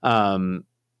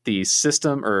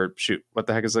system, or what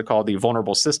the heck is it called? The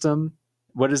vulnerable system,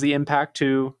 what is the impact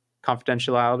to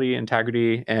confidentiality,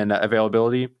 integrity, and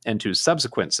availability? And to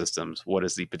subsequent systems, what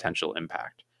is the potential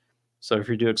impact? So if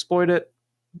you do exploit it,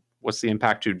 what's the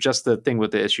impact to just the thing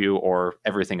with the issue or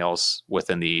everything else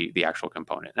within the actual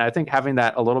component? And I think having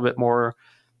that a little bit more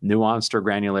nuanced or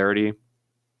granularity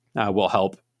will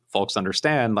help folks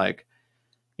understand, like,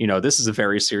 this is a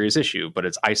very serious issue, but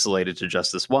it's isolated to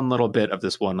just this one little bit of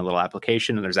this one little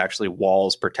application, and there's actually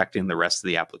walls protecting the rest of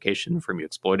the application from you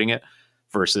exploiting it,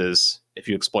 versus if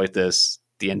you exploit this,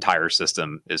 the entire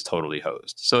system is totally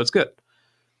hosed. So it's good.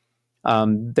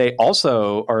 They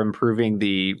also are improving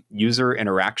the user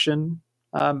interaction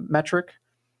metric.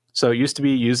 So it used to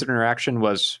be user interaction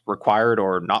was required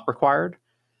or not required.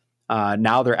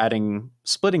 Now they're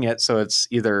splitting it so it's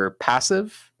either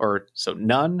passive or so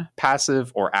none,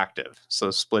 passive, or active.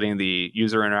 So splitting the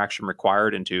user interaction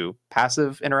required into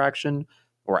passive interaction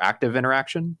or active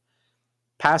interaction.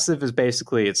 Passive is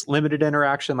basically it's limited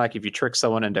interaction, like if you trick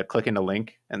someone into clicking a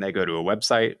link and they go to a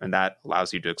website and that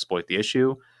allows you to exploit the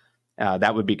issue,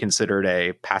 that would be considered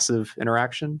a passive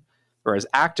interaction. Whereas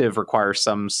active requires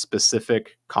some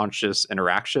specific conscious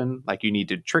interaction, like you need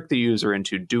to trick the user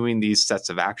into doing these sets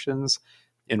of actions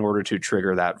in order to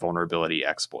trigger that vulnerability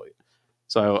exploit.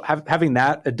 So having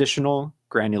that additional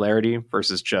granularity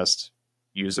versus just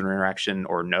user interaction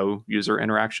or no user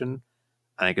interaction,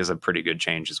 I think is a pretty good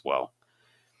change as well.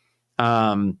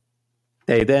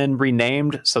 They then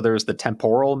renamed, so there's the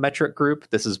temporal metric group.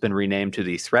 This has been renamed to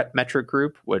the threat metric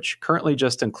group, which currently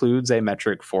just includes a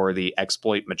metric for the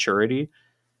exploit maturity.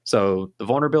 So the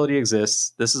vulnerability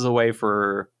exists. This is a way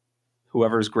for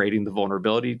whoever's grading the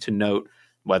vulnerability to note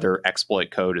whether exploit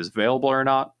code is available or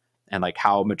not, and like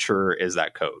how mature is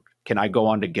that code. Can I go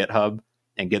onto GitHub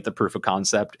and get the proof of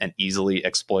concept and easily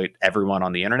exploit everyone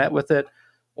on the internet with it?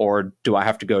 Or do I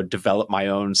have to go develop my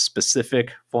own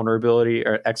specific vulnerability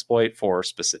or exploit for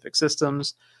specific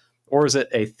systems? Or is it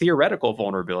a theoretical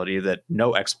vulnerability that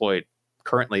no exploit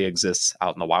currently exists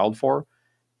out in the wild for?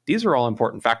 These are all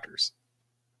important factors.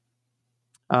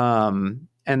 And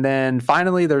then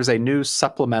finally, there's a new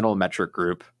supplemental metric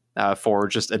group for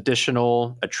just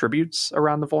additional attributes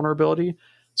around the vulnerability.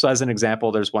 So as an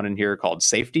example, there's one in here called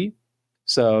safety.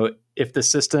 So if the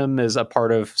system is a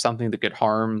part of something that could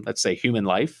harm, let's say, human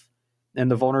life,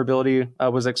 and the vulnerability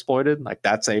was exploited, like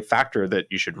that's a factor that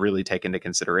you should really take into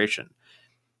consideration.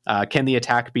 Can the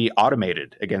attack be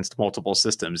automated against multiple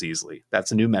systems easily?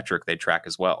 That's a new metric they track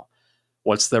as well.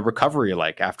 What's the recovery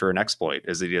like after an exploit?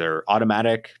 Is it either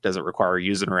automatic? Does it require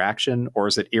user interaction? Or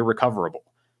is it irrecoverable?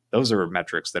 Those are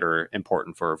metrics that are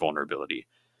important for a vulnerability.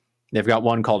 They've got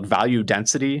one called value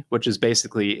density, which is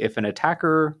basically if an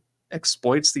attacker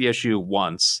exploits the issue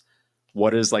once,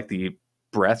 what is like the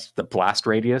breadth, the blast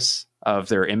radius of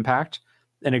their impact?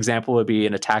 An example would be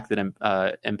an attack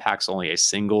that impacts only a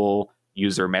single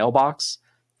user mailbox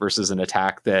versus an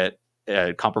attack that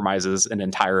compromises an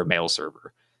entire mail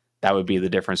server. That would be the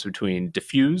difference between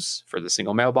diffuse for the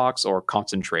single mailbox or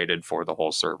concentrated for the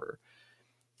whole server.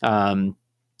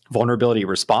 Vulnerability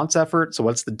response effort. So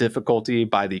what's the difficulty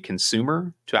by the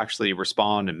consumer to actually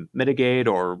respond and mitigate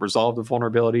or resolve the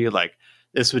vulnerability? Like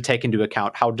this would take into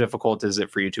account how difficult is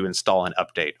it for you to install an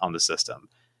update on the system?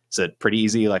 Is it pretty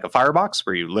easy like a Firebox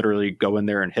where you literally go in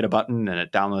there and hit a button and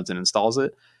it downloads and installs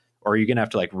it? Or are you going to have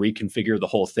to like reconfigure the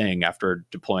whole thing after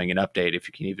deploying an update if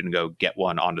you can even go get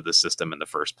one onto the system in the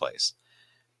first place?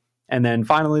 And then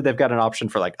finally, they've got an option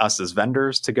for like us as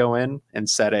vendors to go in and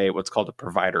set what's called a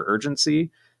provider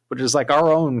urgency, which is like our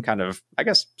own kind of, I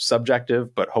guess,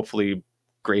 subjective, but hopefully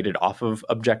graded off of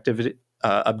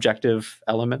objective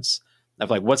elements of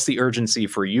like, what's the urgency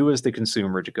for you as the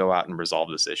consumer to go out and resolve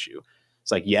this issue?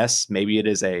 It's like, yes, maybe it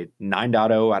is a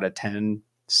 9.0 out of 10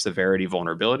 severity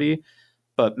vulnerability,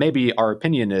 but maybe our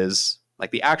opinion is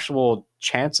like the actual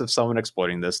chance of someone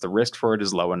exploiting this, the risk for it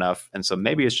is low enough. And so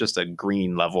maybe it's just a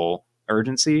green level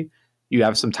urgency. You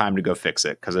have some time to go fix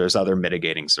it because there's other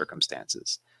mitigating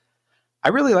circumstances. I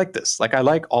really like this. Like I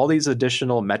like all these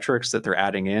additional metrics that they're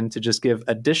adding in to just give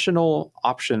additional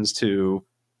options to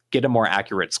get a more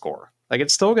accurate score. Like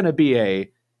it's still going to be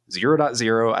a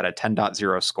 0.0 out of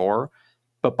 10.0 score,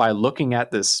 but by looking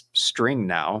at this string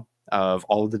now of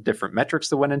all of the different metrics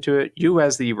that went into it, you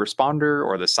as the responder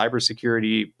or the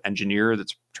cybersecurity engineer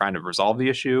that's trying to resolve the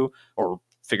issue or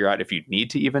figure out if you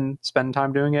need to even spend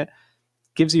time doing it,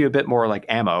 gives you a bit more like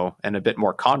ammo and a bit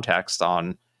more context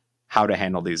on how to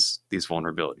handle these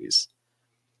vulnerabilities.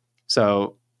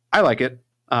 So I like it.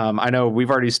 I know we've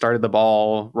already started the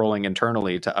ball rolling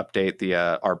internally to update the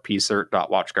our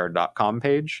pcert.watchguard.com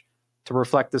page to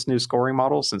reflect this new scoring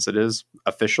model since it is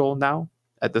official now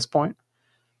at this point.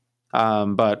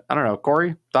 But I don't know,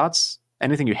 Corey, thoughts?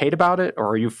 Anything you hate about it, or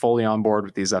are you fully on board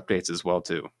with these updates as well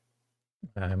too?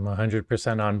 I'm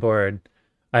 100% on board.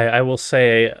 I will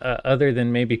say, other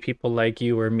than maybe people like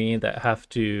you or me that have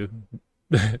to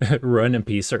run a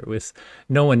pcert with,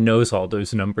 no one knows all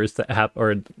those numbers that have,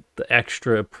 or the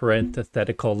extra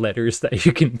parenthetical letters that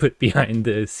you can put behind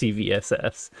the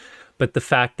CVSS. But the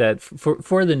fact that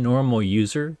for the normal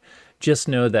user, just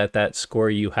know that that score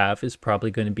you have is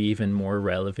probably going to be even more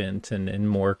relevant and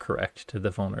more correct to the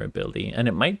vulnerability. And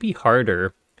it might be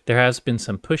harder. There has been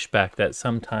some pushback that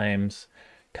sometimes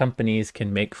companies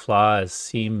can make flaws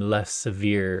seem less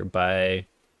severe by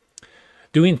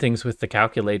doing things with the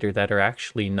calculator that are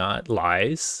actually not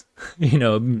lies.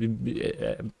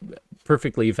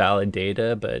 perfectly valid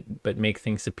data, but make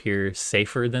things appear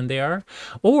safer than they are,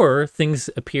 or things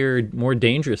appear more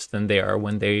dangerous than they are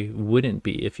when they wouldn't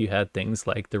be if you had things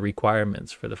like the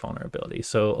requirements for the vulnerability.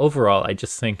 So overall, I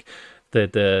just think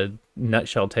that the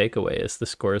nutshell takeaway is the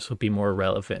scores will be more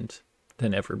relevant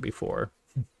than ever before.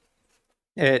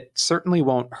 It certainly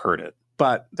won't hurt it,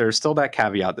 but there's still that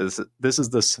caveat. This is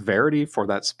the severity for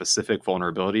that specific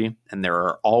vulnerability, and there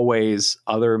are always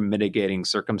other mitigating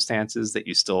circumstances that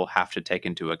you still have to take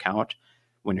into account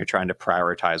when you're trying to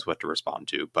prioritize what to respond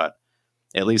to. But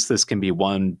at least this can be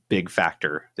one big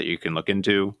factor that you can look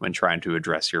into when trying to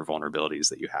address your vulnerabilities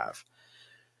that you have.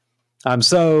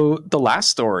 So the last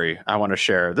story I want to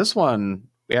share, this one,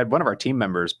 we had one of our team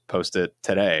members post it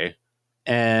today,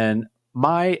 and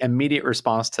my immediate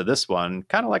response to this one,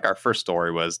 kind of like our first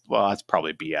story, was, well, that's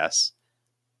probably BS.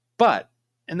 But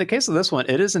in the case of this one,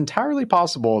 it is entirely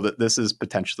possible that this is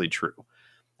potentially true.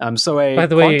 By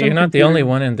the way, you're not the only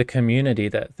one in the community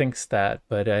that thinks that,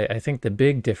 but I think the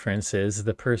big difference is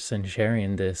the person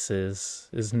sharing this is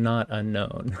not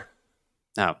unknown.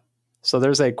 Oh. So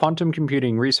there's a quantum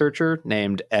computing researcher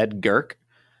named Ed Girk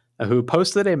who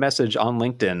posted a message on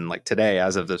LinkedIn like today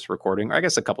as of this recording, or I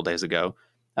guess a couple days ago,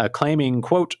 claiming,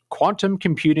 quote, quantum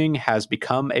computing has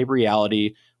become a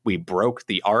reality. We broke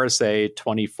the RSA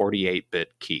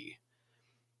 2048-bit key.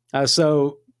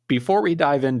 So before we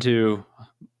dive into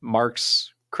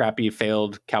Mark's crappy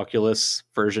failed calculus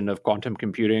version of quantum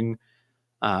computing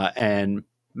and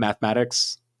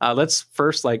mathematics, let's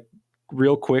first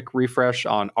real quick refresh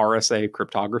on RSA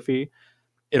cryptography.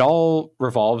 It all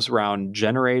revolves around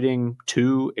generating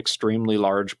two extremely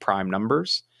large prime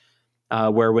numbers,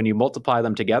 where when you multiply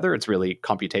them together, it's really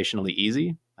computationally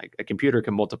easy. Like a computer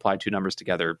can multiply two numbers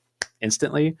together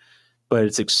instantly, but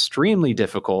it's extremely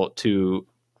difficult to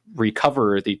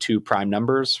recover the two prime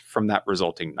numbers from that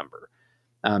resulting number.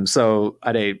 So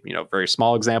at a very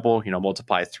small example,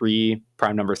 multiply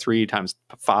prime number 3 times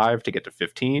 5 to get to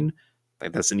 15.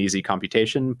 Like that's an easy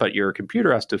computation, but your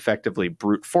computer has to effectively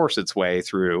brute force its way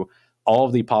through all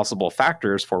of the possible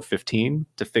factors for 15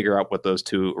 to figure out what those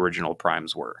two original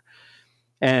primes were.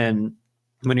 And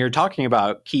when you're talking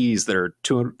about keys that are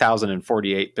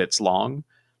 2048 bits long,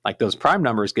 like those prime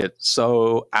numbers get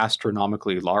so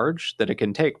astronomically large that it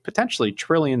can take potentially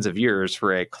trillions of years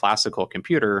for a classical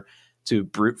computer to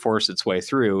brute force its way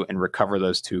through and recover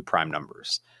those two prime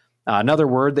numbers. Another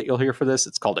word that you'll hear for this,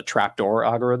 it's called a trapdoor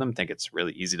algorithm. I think it's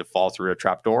really easy to fall through a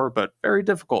trapdoor, but very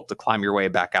difficult to climb your way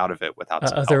back out of it without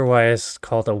some otherwise help.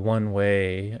 Called a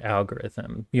one-way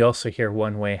algorithm. You also hear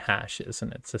one-way hashes,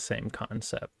 and it's the same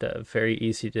concept. Very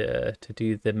easy to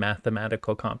do the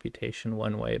mathematical computation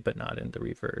one way, but not in the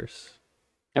reverse.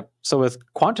 Yep. So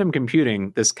with quantum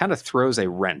computing, this kind of throws a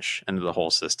wrench into the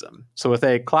whole system. So with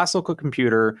a classical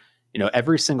computer,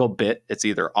 every single bit, it's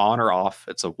either on or off.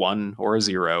 It's a 1 or a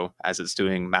 0 as it's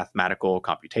doing mathematical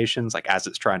computations, like as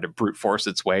it's trying to brute force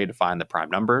its way to find the prime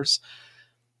numbers.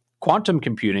 Quantum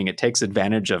computing, it takes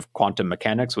advantage of quantum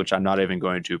mechanics, which I'm not even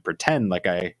going to pretend like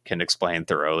I can explain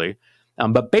thoroughly.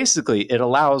 But basically, it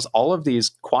allows all of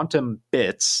these quantum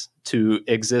bits to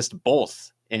exist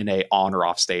both in a on or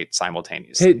off state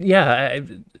simultaneously.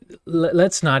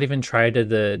 Let's not even try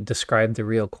to describe the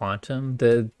real quantum.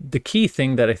 The key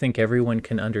thing that I think everyone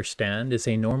can understand is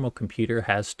a normal computer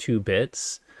has 2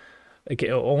 bits. It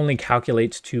only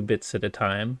calculates 2 bits at a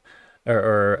time,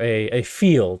 or a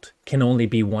field can only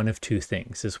be one of 2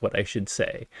 things, is what I should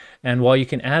say. And while you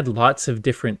can add lots of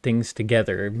different things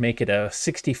together, make it a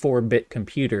 64-bit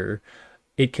computer,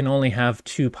 it can only have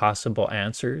 2 possible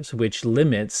answers, which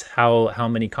limits how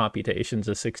many computations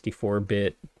a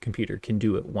 64-bit computer can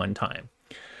do at one time.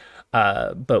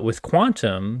 But with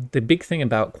quantum, the big thing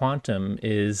about quantum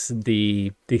is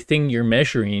the thing you're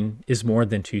measuring is more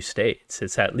than 2 states.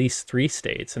 It's at least 3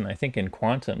 states. And I think in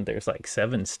quantum, there's like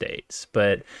 7 states.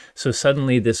 But so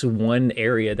suddenly this one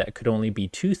area that could only be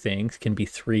 2 things can be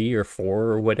 3 or 4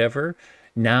 or whatever.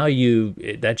 Now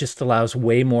that just allows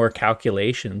way more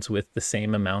calculations with the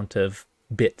same amount of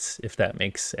bits, if that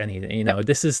makes any,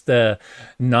 this is the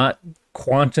not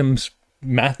quantum's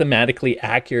mathematically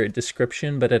accurate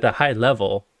description, but at a high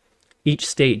level, each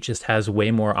state just has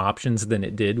way more options than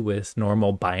it did with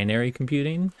normal binary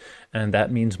computing, and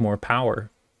that means more power.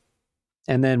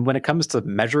 And then when it comes to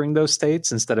measuring those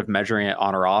states, instead of measuring it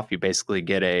on or off, you basically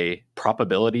get a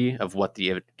probability of what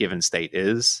the given state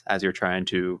is as you're trying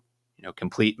to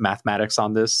complete mathematics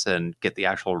on this and get the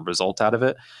actual result out of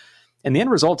it. And the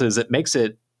end result is it makes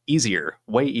it easier,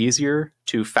 way easier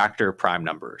to factor prime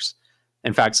numbers.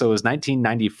 In fact, so it was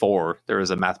 1994, there was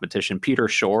a mathematician, Peter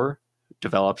Shor, who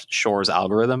developed Shor's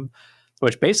algorithm,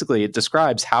 which basically it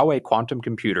describes how a quantum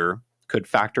computer could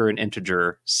factor an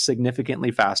integer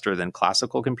significantly faster than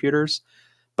classical computers.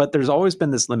 But there's always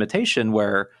been this limitation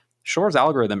where Shor's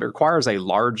algorithm requires a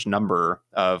large number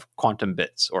of quantum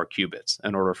bits or qubits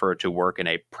in order for it to work in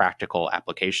a practical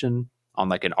application on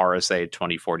like an RSA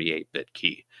 2048-bit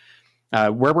key.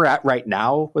 Where we're at right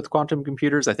now with quantum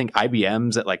computers, I think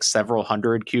IBM's at like several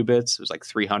hundred qubits. It was like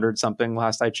 300 something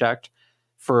last I checked.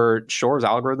 For Shor's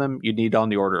algorithm, you need on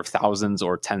the order of thousands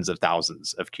or tens of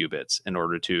thousands of qubits in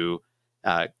order to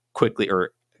quickly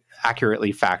or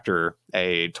accurately factor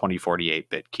a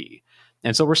 2048-bit key.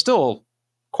 And so we're still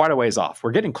quite a ways off.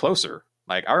 We're getting closer.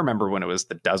 Like I remember when it was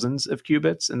the dozens of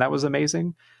qubits, and that was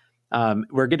amazing.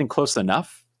 We're getting close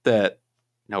enough that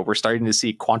we're starting to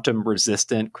see quantum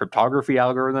resistant cryptography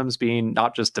algorithms being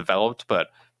not just developed, but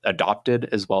adopted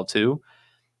as well too.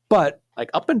 But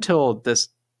like up until this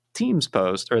Teams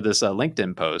post or this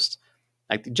LinkedIn post,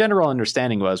 like the general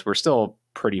understanding was we're still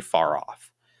pretty far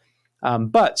off.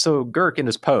 But so Girk in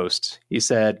his post, he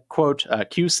said, quote,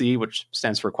 QC, which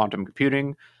stands for quantum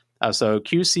computing. So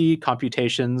QC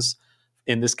computations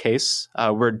in this case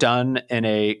were done in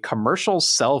a commercial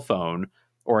cell phone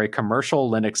or a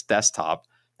commercial Linux desktop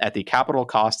at the capital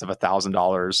cost of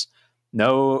 $1,000.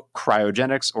 No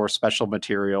cryogenics or special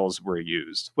materials were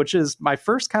used, which is my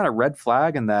first kind of red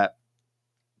flag in that,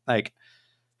 like,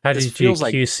 how did you do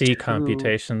QC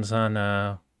computations on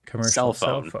a commercial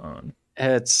cell phone?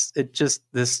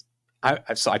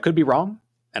 So I could be wrong,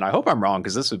 and I hope I'm wrong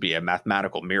because this would be a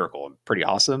mathematical miracle, pretty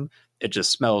awesome. It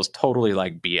just smells totally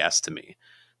like BS to me,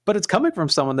 but it's coming from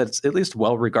someone that's at least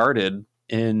well regarded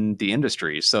in the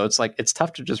industry, so it's like it's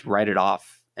tough to just write it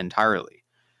off entirely.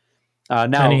 Now,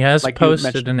 and he has like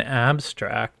posted an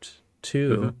abstract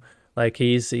too. Mm-hmm. Like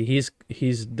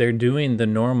they're doing the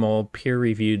normal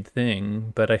peer-reviewed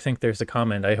thing, but I think there's a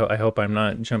comment. I hope I'm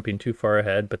not jumping too far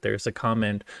ahead, but there's a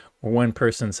comment where one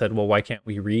person said, "Well, why can't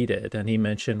we read it?" And he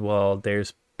mentioned, "Well,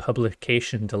 there's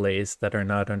publication delays that are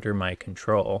not under my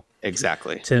control."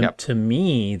 Exactly. To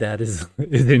me, that is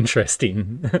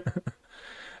interesting.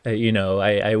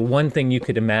 One thing you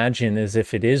could imagine is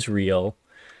if it is real,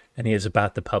 and he is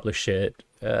about to publish it,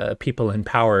 people in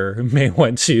power may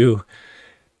want to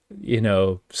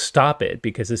stop it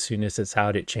because as soon as it's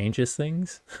out, it changes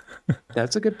things.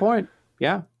 That's a good point.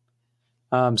 Yeah.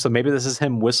 So maybe this is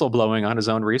him whistleblowing on his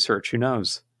own research. Who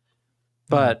knows?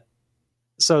 But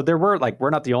so we're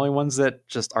not the only ones that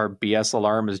just our BS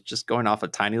alarm is just going off a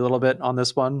tiny little bit on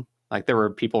this one. Like there were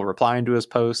people replying to his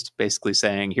post basically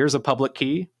saying, here's a public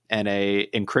key and a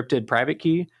encrypted private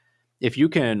key. If you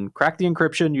can crack the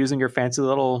encryption using your fancy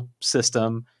little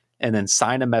system and then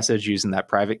sign a message using that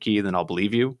private key, then I'll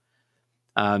believe you.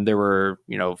 There were,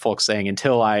 folks saying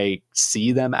until I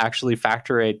see them actually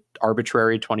factor a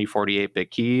arbitrary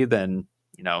 2048-bit key, then,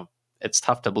 it's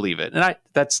tough to believe it. And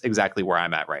that's exactly where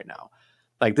I'm at right now.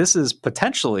 Like this is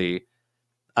potentially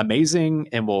amazing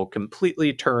and will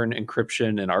completely turn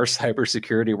encryption in our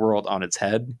cybersecurity world on its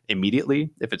head immediately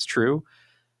if it's true.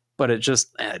 But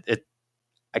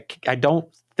I don't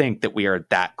think that we are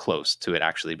that close to it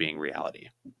actually being reality.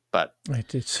 But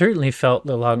it certainly felt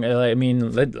along. I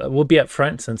mean, we'll be up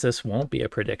front since this won't be a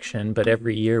prediction, but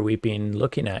every year we've been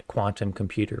looking at quantum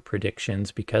computer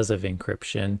predictions because of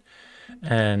encryption.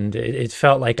 And it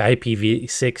felt like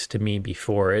IPv6 to me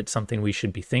before. It's something we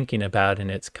should be thinking about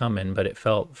and it's coming, but it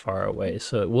felt far away.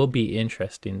 So it will be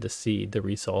interesting to see the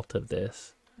result of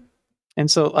this.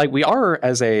 And so like we are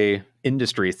as a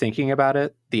industry thinking about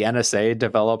it. The NSA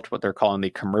developed what they're calling the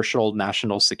Commercial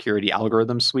National Security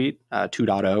Algorithm Suite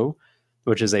 2.0,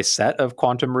 which is a set of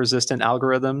quantum resistant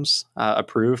algorithms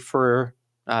approved for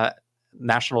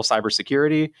national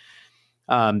cybersecurity.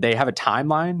 They have a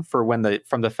timeline for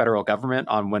from the federal government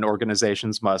on when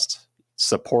organizations must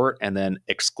support and then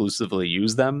exclusively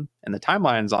use them. And the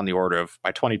timeline is on the order of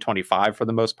by 2025, for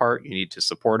the most part, you need to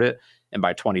support it. And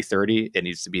by 2030, it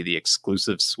needs to be the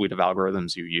exclusive suite of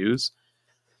algorithms you use.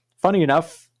 Funny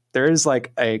enough, there is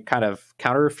like a kind of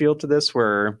counter field to this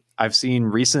where I've seen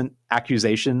recent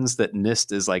accusations that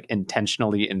NIST is like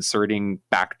intentionally inserting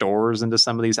backdoors into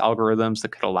some of these algorithms that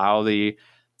could allow the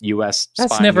U.S.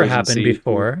 That's never happened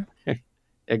before.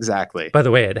 Exactly. By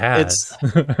the way, it has.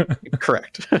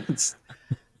 Correct.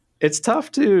 It's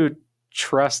tough to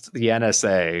trust the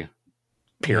NSA.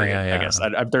 Period. Yeah. I guess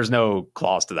there's no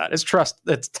clause to that. It's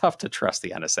tough to trust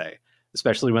the NSA,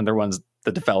 especially when they're ones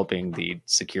that developing the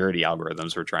security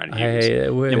algorithms we're trying to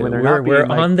use. We're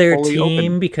on their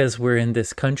team because we're in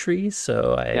this country,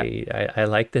 so I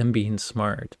like them being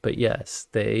smart. But yes,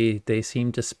 they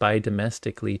seem to spy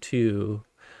domestically too,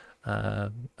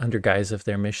 under guise of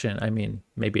their mission. I mean,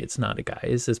 maybe it's not a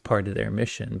guise as part of their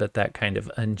mission, but that kind of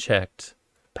unchecked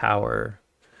power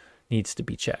needs to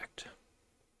be checked.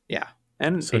 Yeah.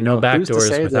 And so no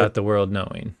backdoors without the world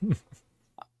knowing.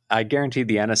 I guarantee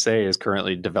the NSA is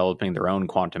currently developing their own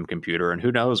quantum computer, and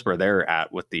who knows where they're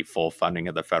at with the full funding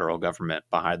of the federal government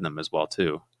behind them as well,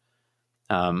 too.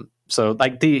 So I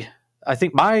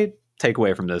think my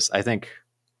takeaway from this, I think,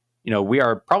 we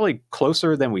are probably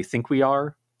closer than we think we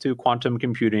are to quantum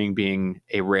computing being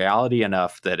a reality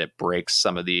enough that it breaks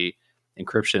some of the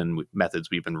encryption methods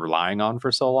we've been relying on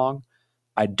for so long.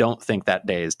 I don't think that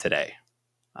day is today.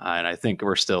 And I think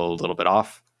we're still a little bit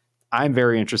off. I'm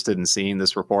very interested in seeing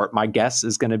this report. My guess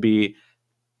is going to be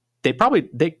they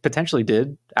potentially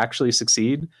did actually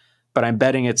succeed, but I'm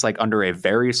betting it's like under a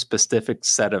very specific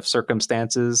set of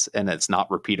circumstances and it's not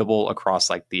repeatable across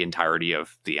like the entirety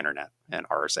of the internet and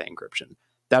RSA encryption.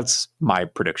 That's my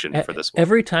prediction for this one.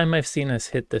 Every time I've seen us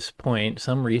hit this point,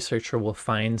 some researcher will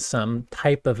find some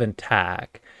type of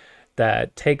attack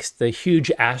that takes the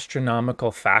huge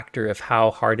astronomical factor of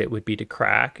how hard it would be to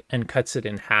crack and cuts it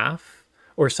in half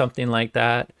or something like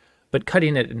that. But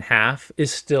cutting it in half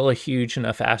is still a huge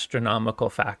enough astronomical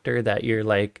factor that you're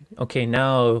like, okay,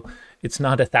 now it's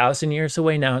not 1,000 years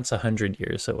away. Now it's 100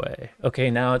 years away. Okay,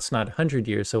 now it's not 100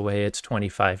 years away. It's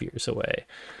 25 years away.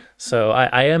 So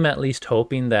I am at least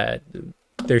hoping that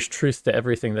there's truth to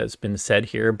everything that's been said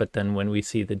here. But then when we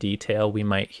see the detail, we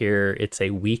might hear it's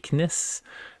a weakness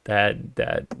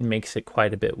that makes it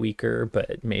quite a bit weaker.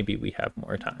 But maybe we have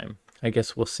more time. I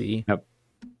guess we'll see. Yep.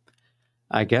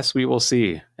 I guess we will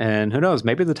see. And who knows,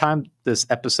 maybe the time this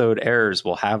episode airs,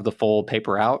 we'll have the full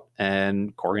paper out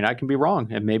and Corey and I can be wrong.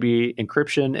 And maybe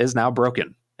encryption is now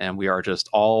broken and we are just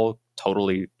all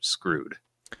totally screwed.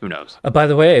 Who knows? By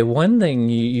the way, one thing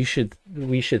we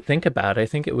should think about, I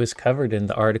think it was covered in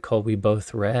the article we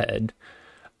both read.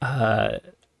 I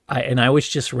was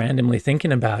just randomly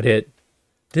thinking about it.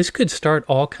 This could start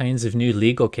all kinds of new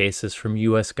legal cases from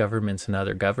U.S. governments and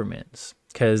other governments.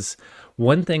 Because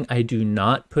one thing I do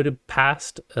not put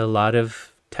past a lot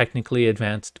of technically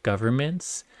advanced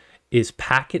governments is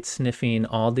packet sniffing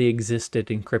all the existed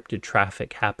encrypted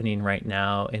traffic happening right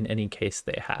now in any case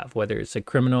they have, whether it's a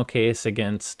criminal case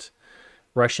against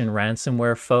Russian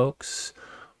ransomware folks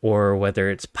or whether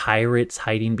it's pirates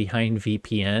hiding behind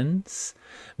VPNs.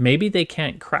 Maybe they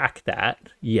can't crack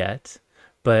that yet,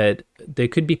 but they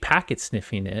could be packet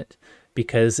sniffing it.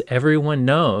 Because everyone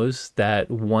knows that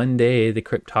one day the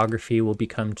cryptography will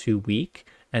become too weak,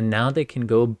 and now they can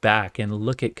go back and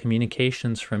look at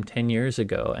communications from 10 years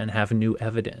ago and have new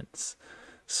evidence.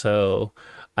 So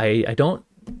I don't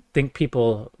think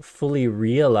people fully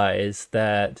realize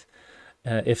that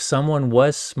if someone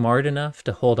was smart enough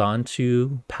to hold on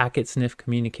to packet sniff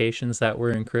communications that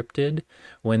were encrypted,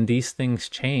 when these things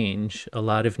change, a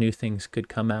lot of new things could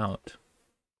come out.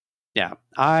 Yeah,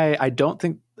 I don't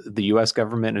think the U.S.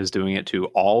 government is doing it to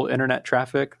all internet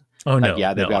traffic. Oh no,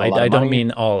 yeah, they've no, got a lot of money. I don't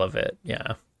mean all of it.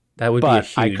 Yeah, that would be a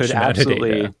huge amount of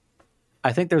data.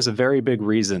 I think there's a very big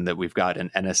reason that we've got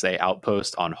an NSA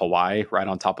outpost on Hawaii, right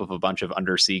on top of a bunch of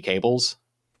undersea cables,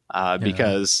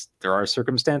 because there are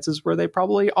circumstances where they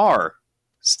probably are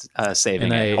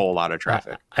saving a whole lot of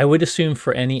traffic. I would assume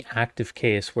for any active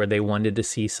case where they wanted to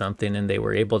see something and they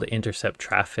were able to intercept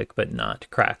traffic but not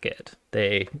crack it,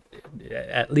 they,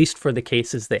 at least for the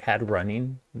cases they had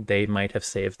running, they might have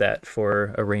saved that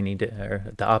for a rainy day,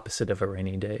 or the opposite of a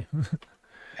rainy day.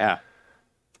 Yeah,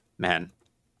 man,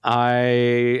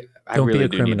 I really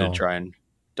do need to try and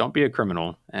don't be a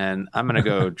criminal. And I'm going to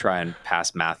go try and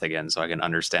pass math again so I can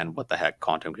understand what the heck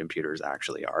quantum computers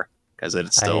actually are. Because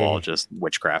it's still all just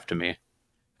witchcraft to me.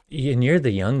 And you're the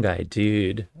young guy,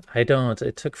 dude.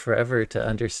 It took forever to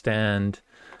understand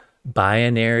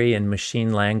binary and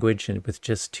machine language and with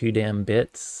just 2 damn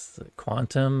bits.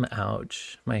 Quantum,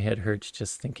 ouch. My head hurts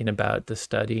just thinking about the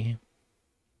study.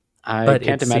 I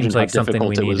can't imagine how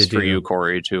difficult it was for you,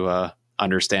 Corey, to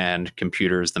understand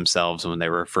computers themselves when they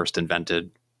were first invented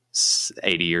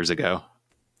 80 years ago.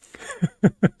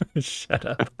 Shut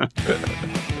up.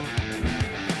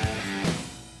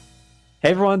 Hey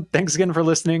everyone, thanks again for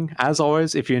listening. As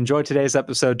always, if you enjoyed today's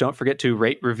episode, don't forget to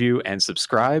rate, review, and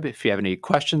subscribe. If you have any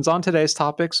questions on today's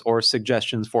topics or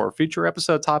suggestions for future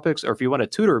episode topics, or if you want to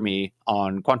tutor me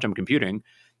on quantum computing,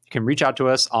 you can reach out to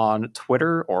us on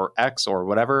Twitter or X or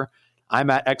whatever. I'm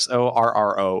at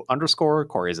XORRO_.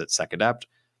 Corey's at SecAdept.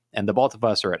 And the both of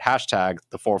us are at hashtag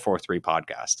the 443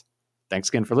 podcast. Thanks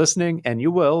again for listening, and you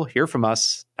will hear from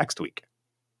us next week.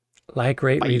 Like,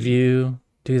 rate, review.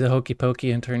 Do the hokey pokey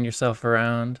and turn yourself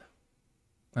around.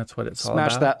 That's what it's all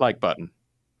about. Smash that like button.